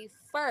energy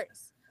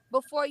first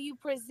before you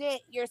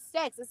present your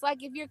sex. It's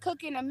like if you're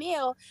cooking a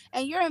meal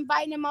and you're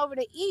inviting them over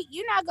to eat,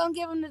 you're not going to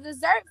give them the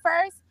dessert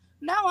first.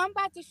 No, I'm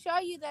about to show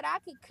you that I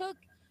could cook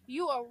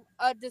you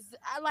I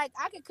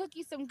could cook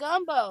you some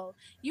gumbo.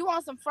 You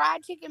want some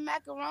fried chicken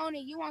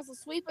macaroni. You want some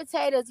sweet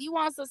potatoes. You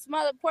want some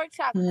smothered pork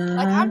chop.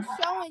 Like, I'm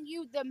showing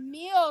you the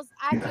meals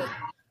I could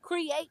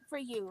create for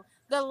you,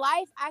 the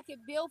life I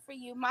could build for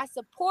you, my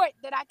support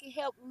that I can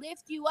help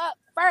lift you up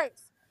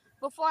first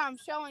before I'm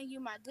showing you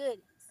my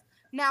goodies.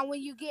 Now,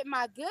 when you get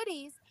my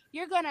goodies,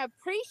 you're going to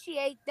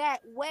appreciate that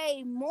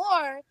way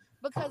more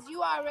because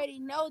you already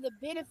know the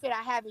benefit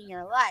I have in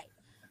your life.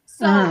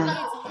 So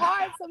it's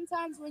hard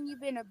sometimes when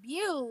you've been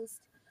abused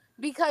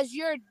because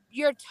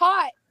you're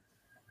taught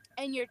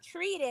and you're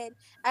treated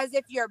as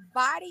if your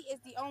body is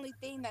the only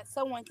thing that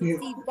someone can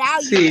see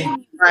value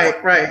in.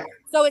 Right.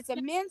 So it's a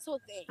mental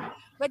thing.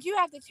 But you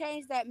have to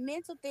change that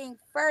mental thing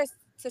first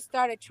to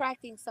start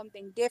attracting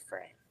something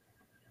different.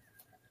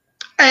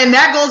 And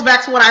that goes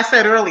back to what I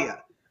said earlier.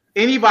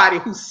 Anybody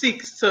who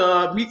seeks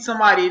to meet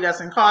somebody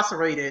that's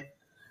incarcerated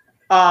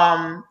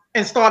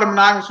and start a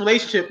monogamous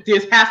relationship, there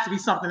has to be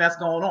something that's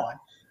going on.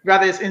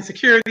 Whether it's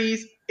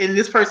insecurities, in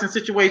this person's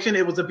situation,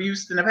 it was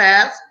abused in the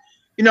past.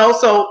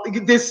 So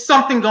there's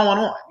something going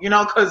on,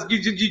 because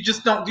you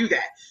just don't do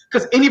that.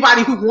 Because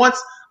anybody who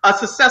wants a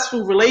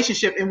successful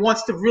relationship and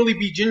wants to really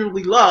be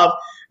genuinely loved,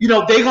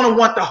 they're going to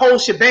want the whole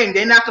shebang.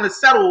 They're not going to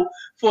settle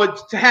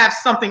to have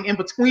something in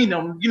between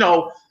them, you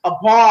know, a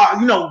bar,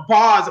 you know,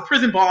 bars, a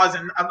prison bars,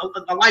 and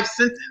a life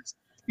sentence,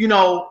 you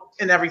know,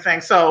 and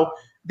everything. So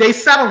they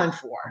settling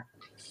for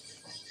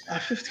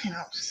at 15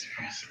 hours.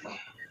 Seriously,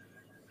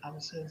 I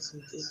was saying that's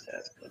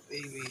the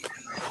baby.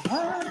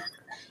 What?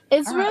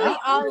 It's really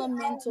all a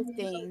mental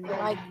thing.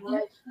 Like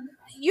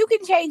you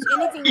can change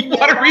anything. You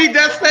want to read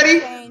that,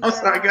 Steady? I'm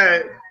sorry. Go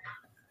ahead.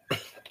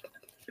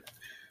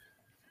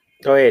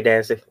 Go ahead,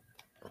 Dancy.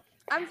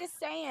 I'm just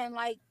saying,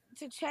 like,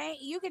 to change,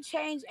 you could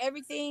change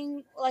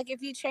everything. Like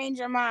if you change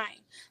your mind.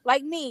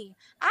 Like me,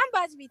 I'm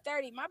about to be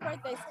 30. My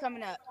birthday's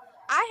coming up.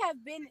 I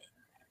have been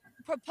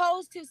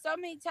proposed to so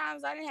many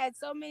times. I done had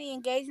so many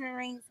engagement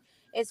rings.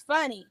 It's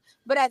funny,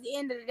 but at the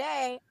end of the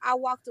day, I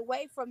walked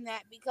away from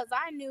that because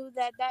I knew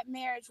that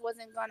marriage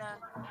wasn't gonna,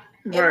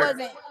 it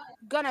wasn't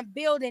gonna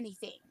build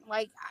anything.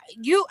 Like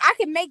I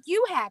can make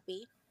you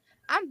happy.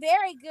 I'm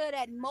very good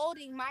at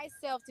molding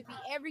myself to be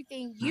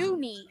everything you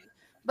need.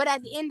 But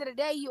at the end of the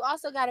day, you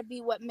also got to be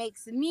what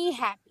makes me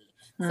happy.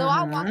 So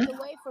I walked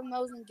away from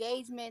those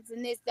engagements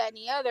and this, that, and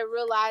the other,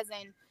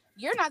 realizing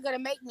you're not going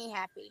to make me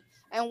happy.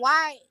 And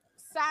why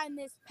sign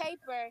this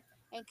paper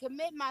and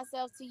commit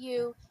myself to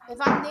you if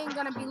I'm then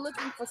going to be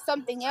looking for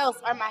something else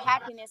or my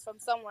happiness from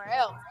somewhere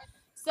else?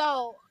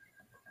 So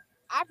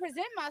I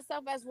present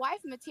myself as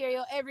wife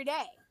material every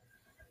day.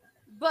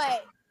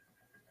 But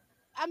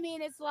I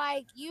mean, it's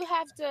like you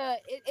have to,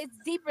 it's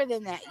deeper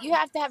than that. You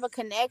have to have a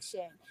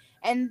connection.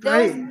 And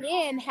those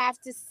men have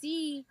to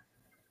see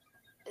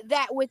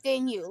that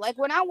within you. Like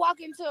when I walk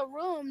into a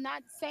room,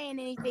 not saying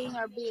anything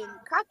or being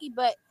cocky,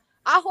 but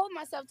I hold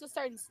myself to a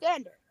certain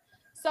standard.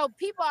 So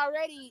people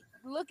already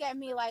look at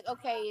me like,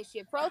 okay, is she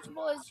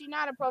approachable? Is she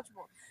not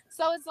approachable?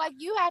 So it's like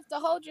you have to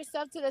hold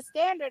yourself to the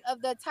standard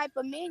of the type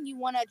of men you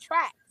want to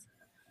attract.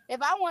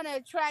 If I want to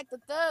attract a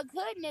thug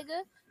hood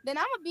nigga, then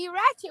I'm gonna be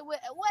ratchet with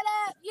what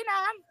up, you know.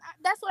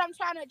 That's what I'm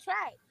trying to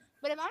attract.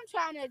 But if I'm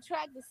trying to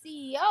attract the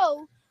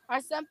CEO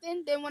or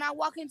something, then when I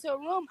walk into a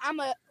room, I'm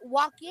gonna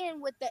walk in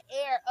with the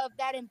air of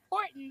that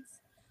importance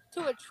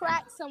to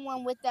attract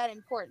someone with that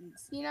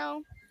importance. You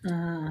know,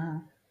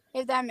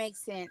 if that makes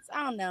sense.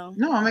 I don't know.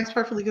 No, it makes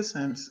perfectly good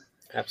sense.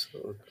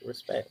 Absolutely,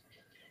 respect.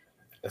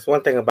 That's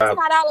one thing about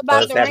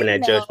us having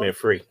that judgment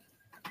free.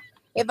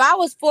 If I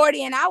was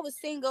 40 and I was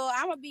single,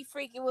 I'm gonna be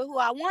freaking with who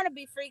I want to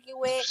be freaking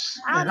with.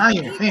 I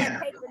don't need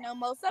that paper no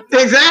more.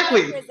 Sometimes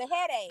exactly. It's a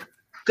headache.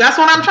 That's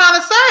what I'm trying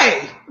to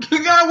say.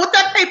 You know what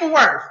that paper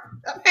worth?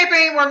 That paper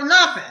ain't worth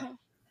nothing.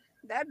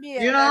 That'd be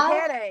a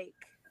headache.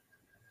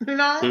 You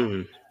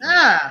know?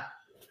 Yeah.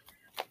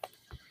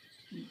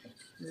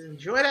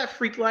 Enjoy that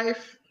freak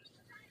life.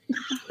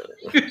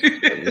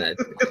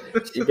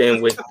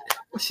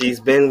 She's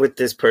been with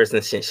this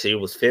person since she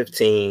was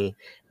 15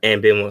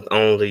 and been with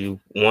only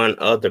one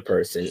other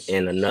person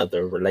in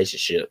another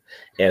relationship.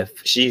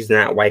 If she's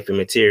not wifey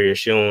material,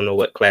 she don't know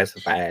what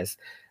classifies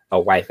a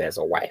wife as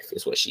a wife,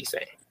 is what she's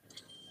saying.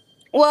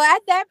 Well,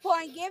 at that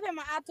point, give him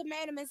an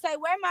ultimatum and say,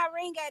 where my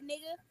ring at,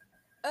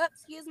 nigga?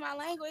 Excuse my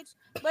language.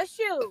 But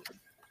shoot,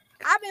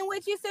 I've been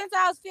with you since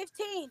I was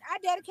 15. I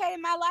dedicated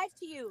my life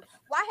to you.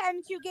 Why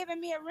haven't you given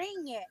me a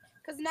ring yet?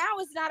 Because now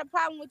it's not a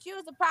problem with you,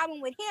 it's a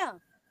problem with him.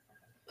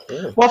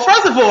 Yeah. Well,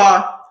 first of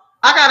all,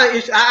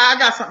 I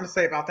got something to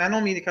say about that. I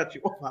don't mean to cut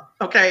you off,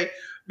 okay?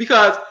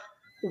 Because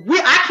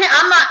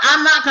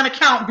I'm not gonna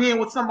count being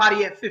with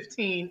somebody at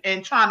 15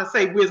 and trying to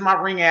say where's my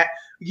ring at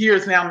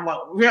years down the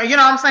road. You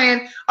know what I'm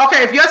saying?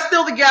 Okay, if you're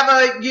still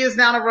together years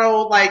down the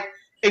road, like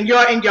and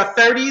you're in your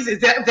 30s,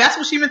 that's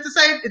what she meant to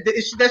say?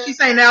 Is she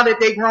saying now that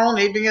they grown,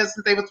 they've been here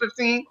since they was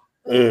 15?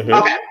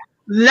 Okay,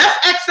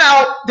 let's X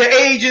out the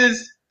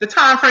ages, the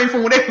time frame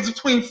from when they was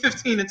between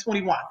 15 and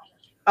 21.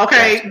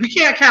 Okay, we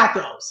can't count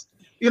those.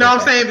 You know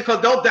what I'm saying?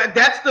 Because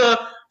that's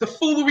the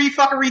foolery,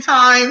 fuckery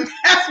time.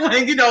 That's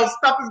when, you know,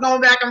 stuff is going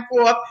back and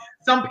forth.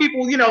 Some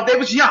people, you know, they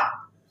was young.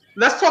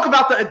 Let's talk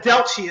about the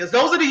adult years.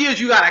 Those are the years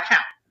you got to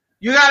count.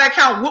 You got to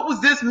count what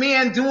was this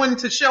man doing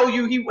to show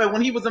you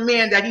when he was a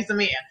man that he's a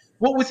man.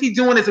 What was he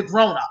doing as a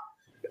grown-up,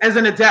 as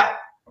an adult?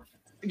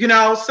 You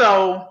know,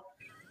 so,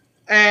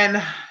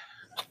 and,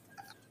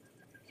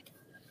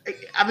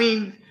 I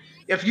mean,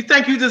 if you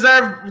think you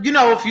deserve, you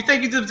know, if you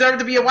think you deserve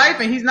to be a wife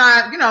and he's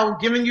not, you know,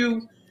 giving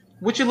you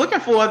what you're looking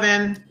for,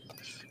 then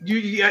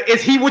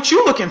is he what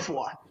you're looking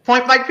for?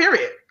 Point blank,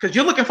 period. Because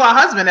you're looking for a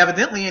husband,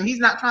 evidently, and he's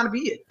not trying to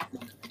be it.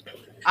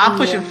 I'm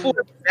pushing 40.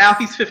 Now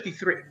he's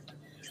 53.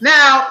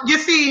 Now, you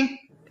see,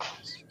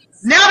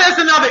 now there's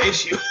another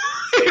issue.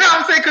 You know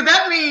what I'm saying? Because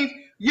that means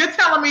you're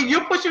telling me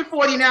you're pushing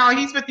 40 now and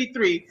he's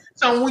 53.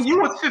 So when you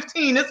was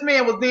 15, this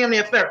man was damn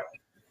near 30.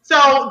 So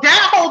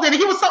that whole thing,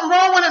 he was something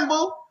wrong with him,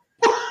 boo.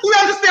 You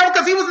understand?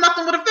 Because he was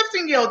nothing with a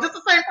 15-year-old. This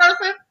the same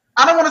person?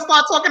 I don't want to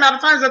start talking out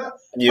of terms of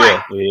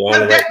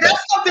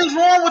that's something's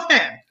wrong with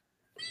him.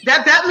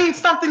 That means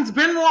something's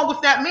been wrong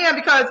with that man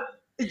because,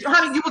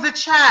 honey, you was a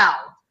child.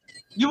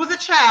 You was a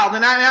child,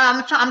 and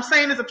I'm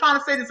saying this. I'm trying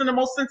to say this in the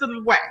most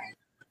sensitive way.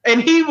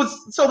 And he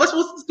was. So let's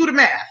do the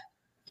math.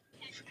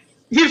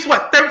 He was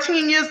what,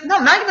 13 years? No,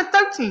 not even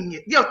 13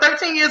 years.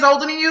 13 years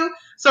older than you.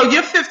 So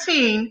you're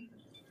 15.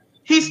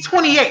 He's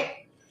 28.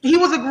 He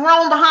was a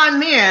grown behind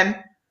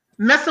man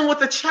messing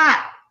with a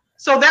child.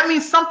 So that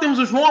means something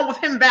was wrong with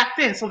him back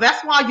then. So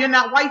that's why you're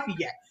not wifey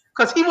yet.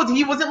 Because he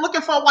wasn't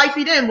looking for a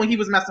wifey then when he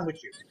was messing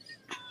with you.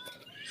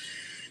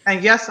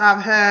 And yes,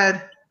 I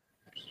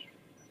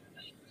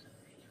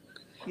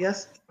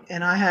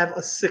have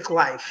a sick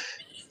life.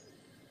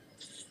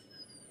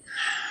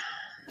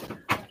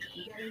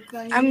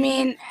 I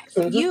mean,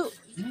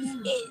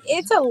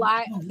 it's a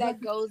lot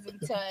that goes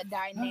into a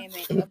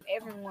dynamic of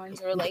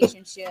everyone's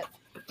relationship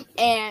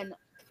and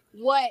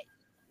what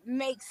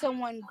makes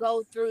someone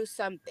go through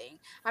something.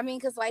 I mean,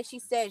 because like she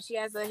said, she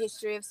has a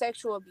history of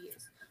sexual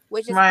abuse,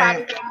 which is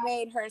probably what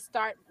made her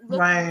start looking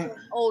for an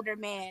older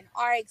man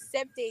or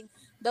accepting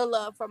the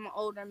love from an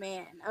older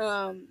man.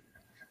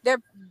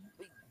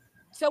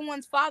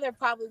 Someone's father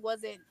probably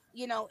wasn't,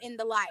 in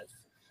the life.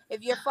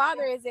 If your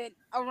father isn't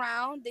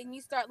around, then you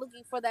start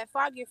looking for that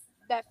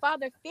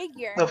father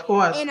figure, of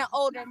course, in an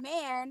older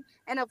man.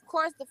 And of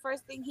course, the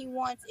first thing he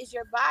wants is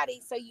your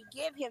body. So you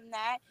give him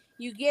that,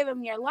 you give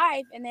him your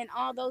life, and then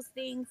all those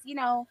things,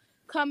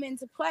 come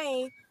into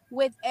play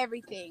with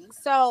everything.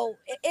 So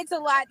it's a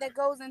lot that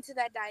goes into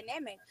that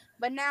dynamic.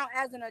 But now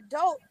as an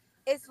adult,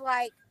 it's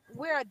like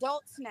we're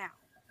adults now.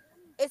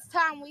 It's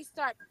time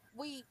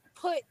we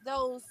put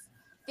those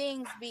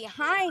things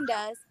behind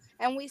us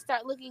and we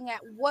start looking at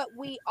what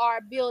we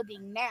are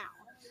building now.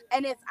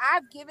 And if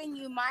I've given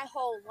you my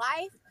whole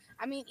life,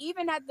 I mean,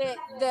 even at the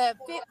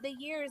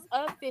years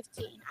of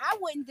 15, I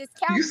wouldn't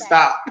discount that.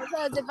 Stop.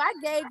 Because if I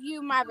gave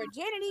you my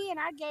virginity and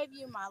I gave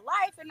you my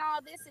life and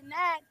all this and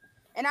that,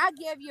 and I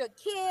gave you a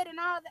kid and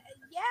all that,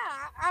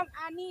 yeah,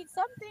 I need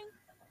something.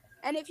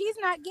 And if he's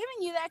not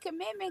giving you that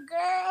commitment,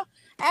 girl,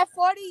 at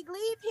 40,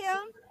 leave him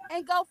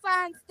and go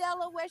find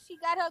Stella where she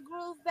got her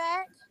groove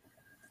back.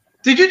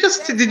 Did you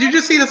just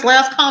see this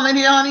last comment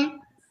here, honey?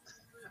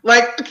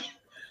 Like,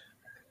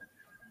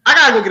 I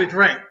gotta go get a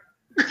drink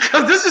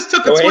because this just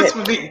took a twist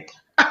for me.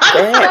 I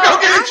gotta go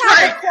get a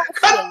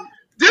drink.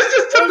 This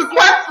just took a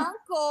question. Your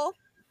uncle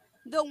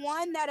the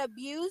one that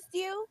abused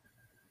you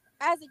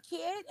as a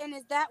kid, and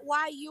is that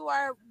why you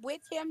are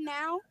with him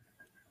now?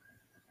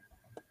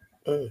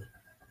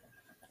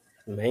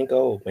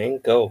 Mango,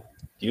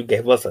 you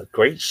gave us a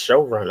great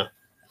showrunner.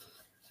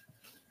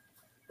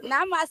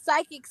 Now my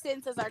psychic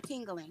senses are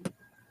tingling.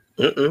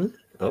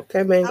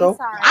 Okay, Mango. I'm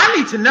sorry. I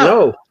need to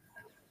know.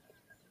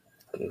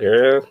 No.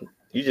 Girl,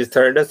 you just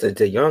turned us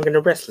into Young and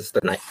the Restless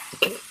tonight.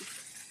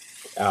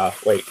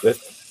 Wait,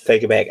 let's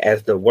take it back.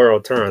 As the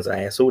world turns,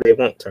 I ask who they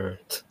want turn.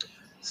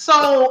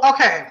 So,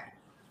 okay.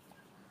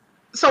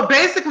 So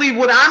basically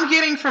what I'm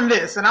getting from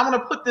this, and I'm going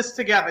to put this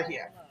together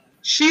here.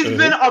 She's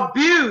been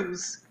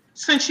abused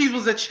since she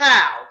was a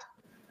child.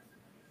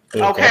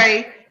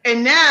 Okay?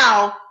 And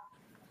now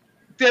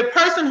the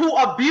person who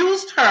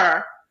abused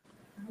her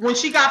when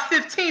she got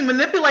 15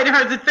 manipulated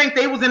her to think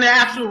they was in an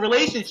actual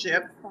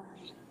relationship.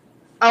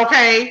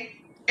 Okay?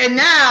 And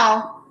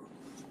now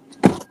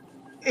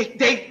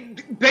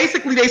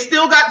they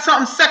still got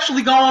something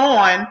sexually going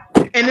on,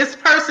 and this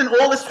person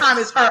all this time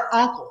is her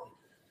uncle.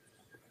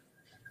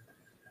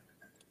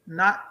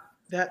 Not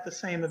that the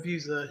same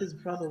abuser. His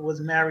brother was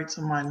married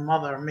to my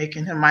mother,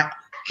 making him my...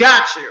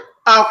 Got you.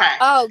 Okay.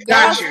 Oh,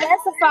 got you.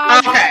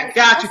 Okay,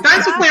 got you.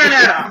 Thanks for clearing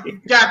that up.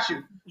 Got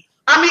you.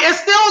 I mean, it's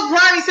still a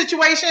grimy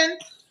situation.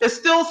 It's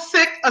still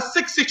a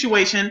sick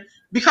situation,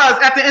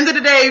 because at the end of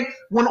the day,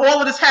 when all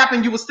of this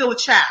happened, you were still a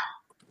child.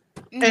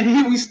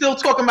 And we still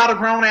talking about a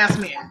grown-ass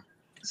man.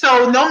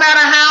 So no matter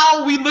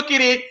how we look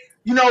at it,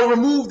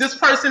 remove this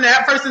person,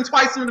 that person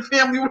twice from the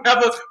family,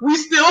 whatever, we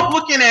still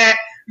looking at,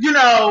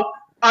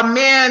 a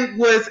man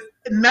was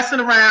messing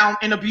around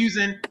and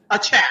abusing a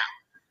child.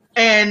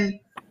 And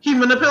he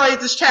manipulated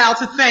this child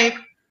to think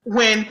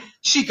when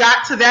she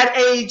got to that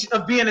age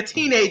of being a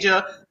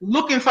teenager,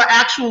 looking for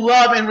actual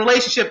love and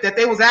relationship, that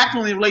they was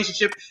actually in a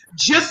relationship,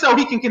 just so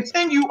he can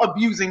continue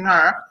abusing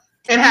her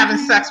and having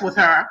sex with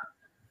her.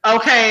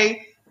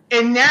 Okay?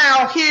 And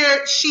now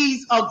here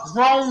she's a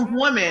grown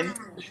woman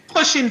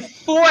pushing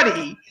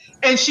 40,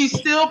 and she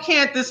still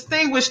can't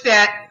distinguish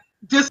that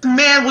this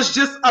man was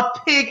just a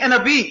pig and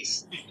a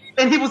beast,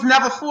 and he was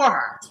never for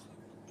her.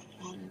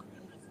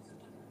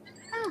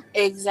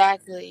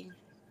 Exactly.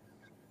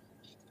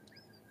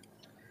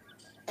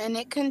 And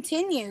it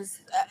continues.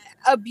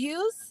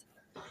 Abuse,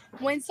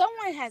 when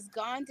someone has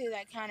gone through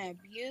that kind of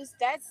abuse,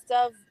 that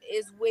stuff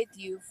is with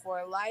you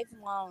for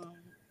lifelong.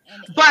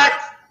 But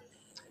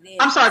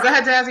I'm sorry, go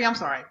ahead, Jazzy. I'm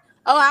sorry.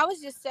 Oh, I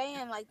was just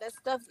saying, like, that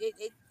stuff,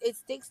 it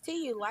sticks to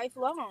you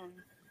lifelong.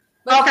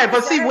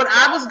 But see, what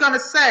I was going to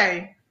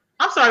say,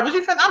 I'm sorry, was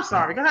you finished? I'm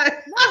sorry, go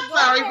ahead. No, I'm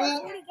sorry, go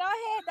boo.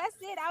 ahead, that's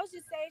it. I was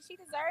just saying she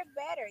deserved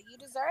better. You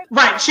deserve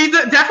better. Right, she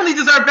definitely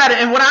deserved better.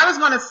 And what I was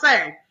going to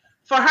say,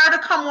 for her to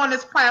come on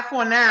this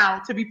platform now,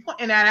 to be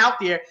putting that out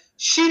there,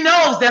 she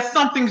knows that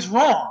something's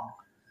wrong.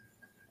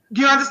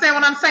 Do you understand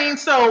what I'm saying?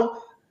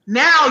 So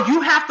now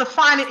you have to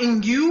find it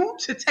in you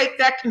to take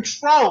that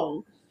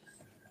control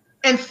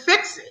and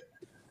fix it.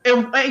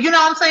 And you know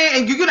what I'm saying?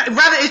 And you're gonna,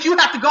 rather it's you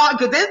have to go,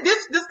 because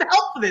this the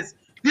help for this.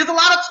 There's a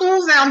lot of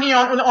tools down here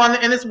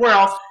on in this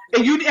world,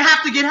 and you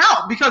have to get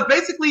help because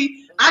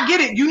basically, I get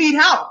it. You need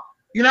help.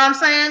 You know what I'm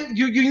saying?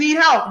 You need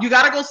help. You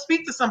got to go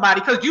speak to somebody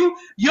because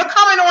you're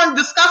coming on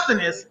discussing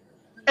this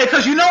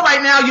because you know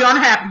right now you're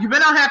unhappy. You've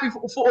been unhappy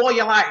for all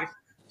your life,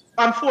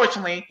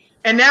 unfortunately,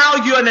 and now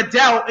you're an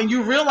adult and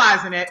you're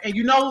realizing it, and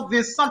you know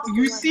there's something.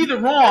 You see the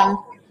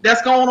wrong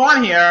that's going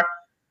on here,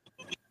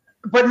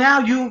 but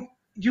now you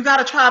got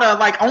to try to,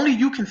 like, only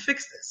you can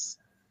fix this.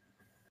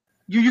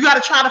 You got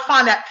to try to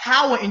find that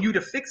power in you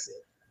to fix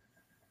it.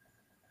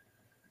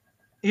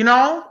 You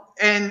know,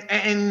 and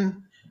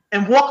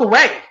walk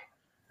away.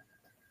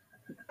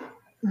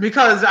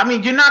 Because, I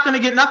mean, you're not going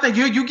to get nothing.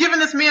 You're giving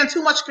this man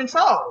too much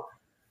control.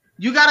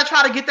 You got to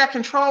try to get that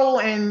control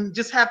and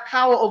just have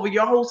power over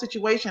your whole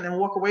situation and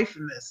walk away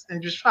from this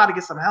and just try to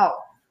get some help.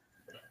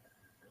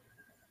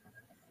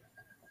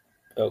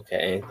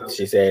 Okay.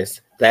 She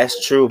says,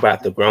 that's true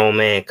about the grown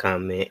man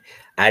comment.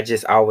 I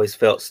just always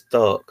felt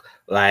stuck.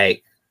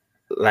 Like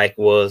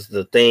was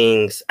the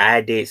things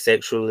I did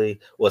sexually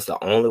was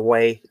the only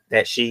way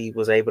that she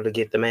was able to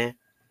get the man?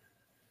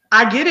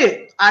 I get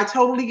it. I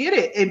totally get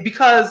it. And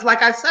because,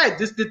 like I said,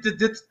 this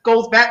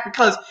goes back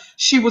because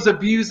she was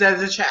abused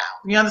as a child.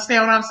 You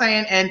understand what I'm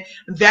saying? And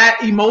that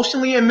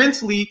emotionally and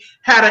mentally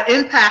had an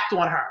impact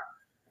on her.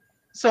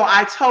 So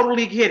I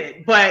totally get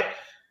it. But,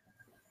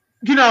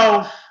 you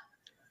know,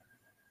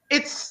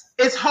 it's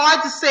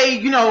hard to say,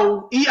 you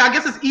know, I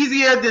guess it's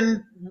easier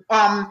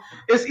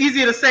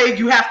to say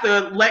you have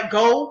to let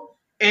go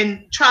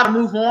and try to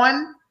move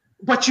on,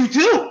 but you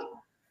do.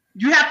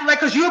 You have to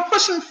because you're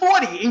pushing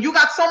 40 and you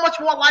got so much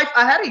more life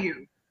ahead of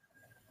you.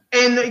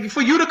 And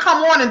for you to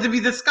come on and to be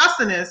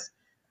discussing this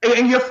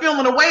and you're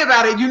feeling a way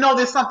about it, you know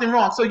there's something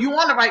wrong. So you're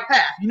on the right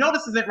path. You know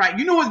this isn't right.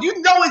 You've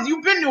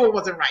been knew it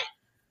wasn't right.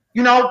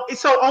 You know,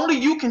 so only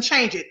you can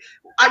change it.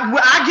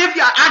 I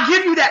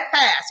give you that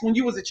pass when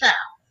you was a child.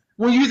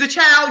 When you was a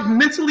child,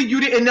 mentally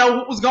you didn't know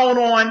what was going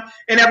on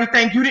and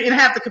everything. You didn't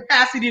have the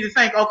capacity to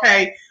think,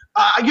 okay,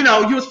 you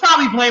know, you was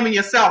probably blaming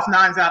yourself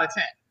 9 out of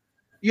 10.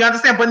 You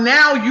understand? But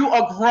now you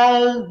a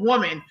grown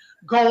woman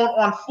going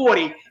on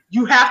 40.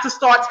 You have to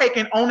start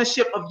taking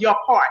ownership of your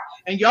part.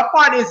 And your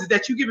part is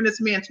that you're giving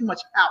this man too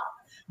much power.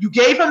 You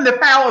gave him the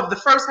power of the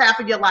first half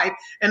of your life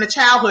and the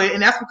childhood,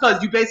 and that's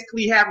because you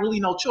basically have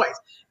really no choice.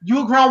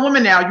 You're a grown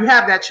woman now. You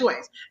have that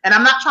choice. And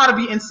I'm not trying to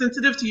be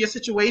insensitive to your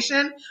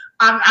situation.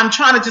 I'm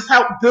trying to just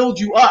help build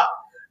you up.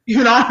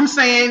 You know what I'm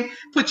saying?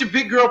 Put your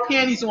big girl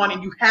panties on,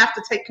 and you have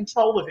to take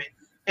control of it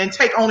and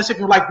take ownership.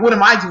 You're like, what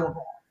am I doing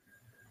wrong?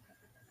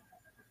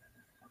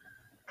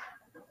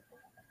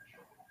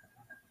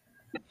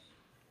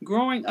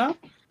 Growing up,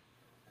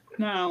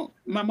 now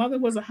my mother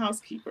was a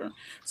housekeeper,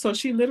 so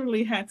she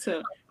literally had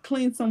to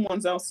clean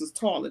someone else's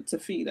toilet to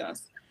feed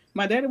us.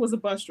 My daddy was a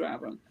bus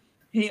driver.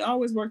 He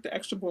always worked the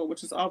extra board,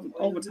 which is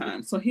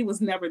overtime, so he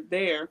was never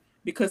there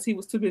because he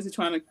was too busy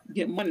trying to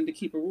get money to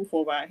keep a roof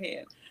over our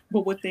head.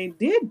 But what they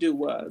did do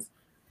was,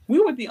 we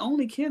were the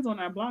only kids on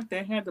our block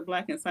that had the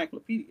black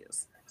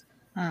encyclopedias.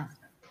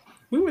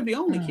 We were the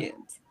only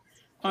kids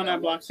on our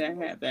block that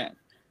had that.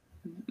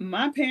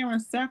 My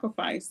parents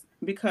sacrificed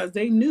because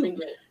they knew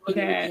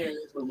that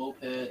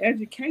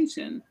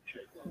education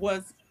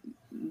was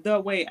the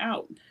way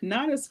out,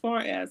 not as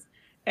far as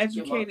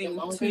educating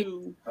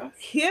to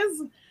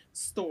his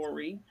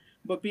story,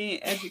 but being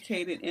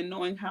educated and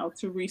knowing how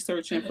to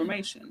research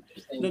information.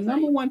 The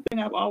number one thing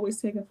I've always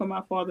taken from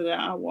my father that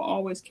I will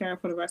always carry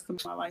for the rest of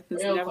my life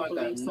is never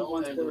believe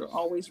someone's word.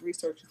 Always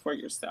research for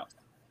yourself.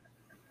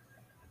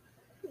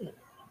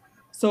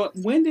 So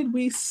when did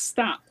we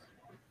stop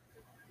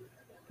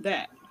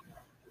that?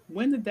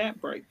 When did that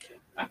break?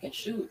 I can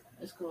shoot.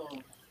 Let's go.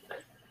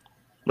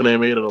 When they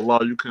made it a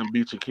law, you couldn't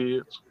beat your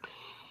kids.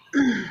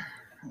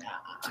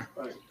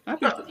 I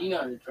think You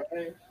got it,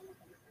 right?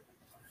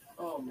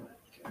 Oh my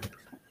God.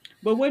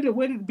 But where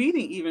did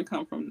beating even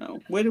come from, though?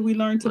 Where did we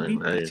learn to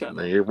beat each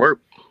other? It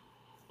worked.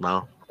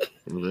 No.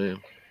 Yeah.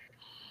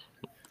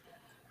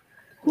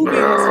 Who beat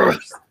us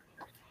first?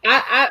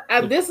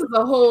 I this is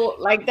a whole,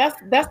 like, that's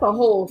the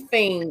whole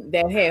thing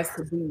that has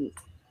to be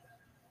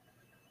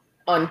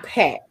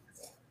unpacked.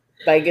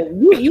 Like,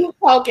 you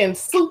talking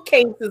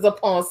suitcases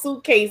upon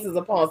suitcases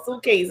upon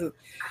suitcases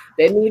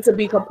that need to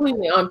be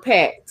completely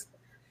unpacked.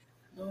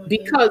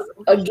 Because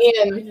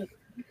again,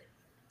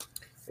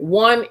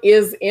 one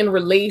is in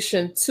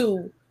relation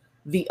to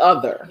the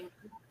other.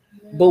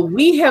 But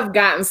we have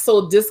gotten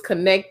so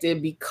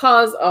disconnected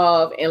because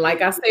of, and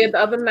like I said the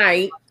other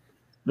night,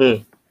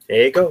 there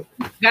you go.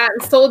 Gotten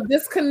so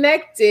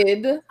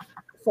disconnected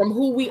from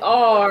who we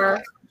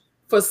are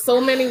for so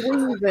many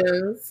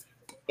reasons.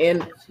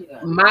 In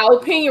my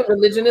opinion,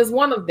 religion is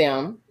one of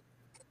them,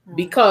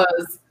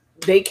 because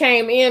they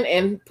came in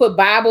and put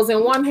Bibles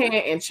in one hand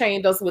and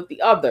chained us with the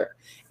other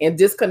and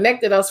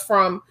disconnected us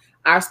from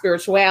our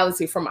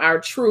spirituality, from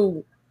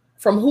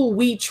who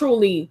we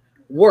truly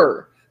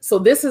were. So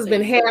this has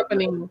been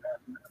happening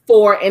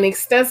for an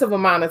extensive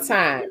amount of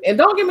time. And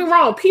don't get me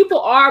wrong,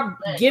 people are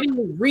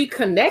getting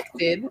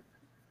reconnected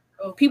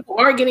People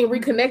are getting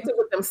reconnected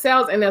with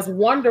themselves, and that's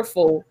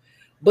wonderful.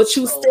 But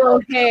you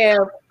still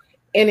have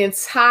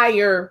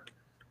entire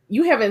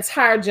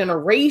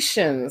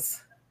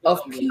generations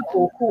of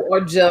people who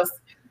are just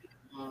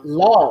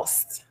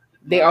lost.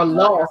 They are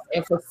lost,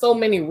 and for so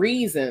many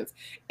reasons.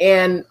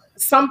 And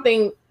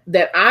something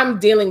that I'm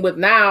dealing with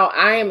now,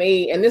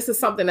 and this is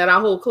something that I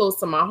hold close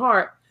to my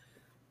heart.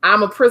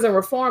 I'm a prison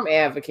reform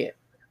advocate.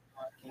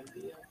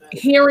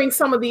 Hearing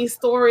some of these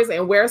stories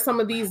and where some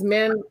of these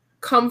men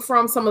come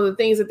from, some of the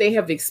things that they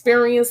have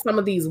experienced, some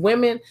of these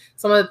women,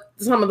 some of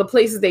the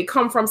places they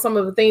come from, some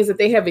of the things that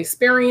they have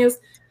experienced.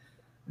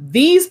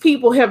 These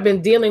people have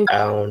been dealing. I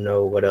don't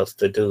know what else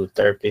to do.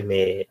 Therapy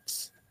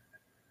meds.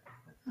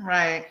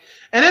 Right.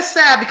 And it's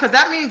sad because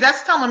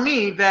that's telling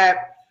me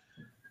that,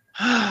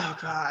 oh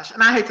gosh,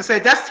 and I hate to say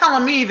it, that's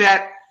telling me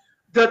that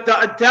the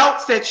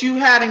adults that you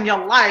had in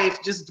your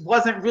life just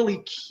wasn't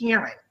really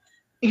caring.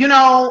 You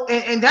know,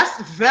 and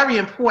that's very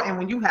important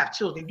when you have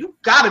children. You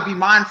got to be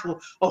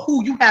mindful of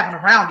who you having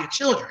around your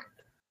children.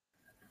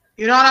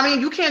 You know what I mean?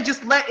 You can't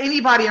just let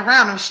anybody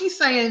around them. She's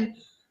saying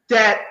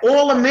that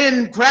all the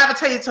men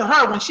gravitated to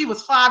her when she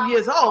was 5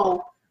 years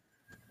old.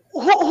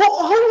 Who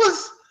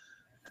was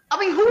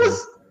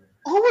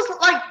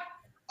like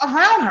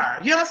around her?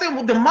 You know what I'm saying?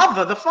 Well, the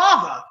mother, the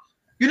father.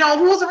 You know,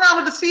 who was around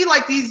her to see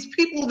like these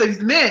people,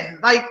 these men,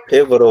 like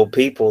pivotal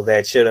people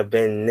that should have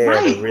been there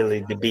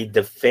to be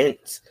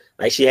defense.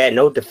 Like she had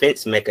no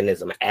defense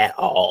mechanism at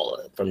all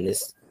from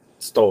this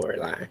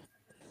storyline.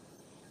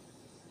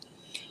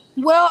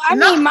 Well, I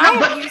mean,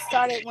 my abuse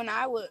started when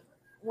I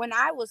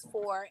was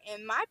 4,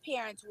 and my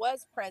parents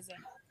was present.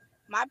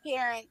 My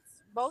parents,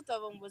 both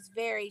of them, was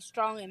very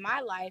strong in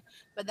my life,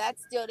 but that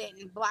still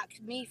didn't block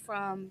me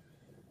from,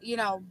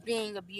 being abused.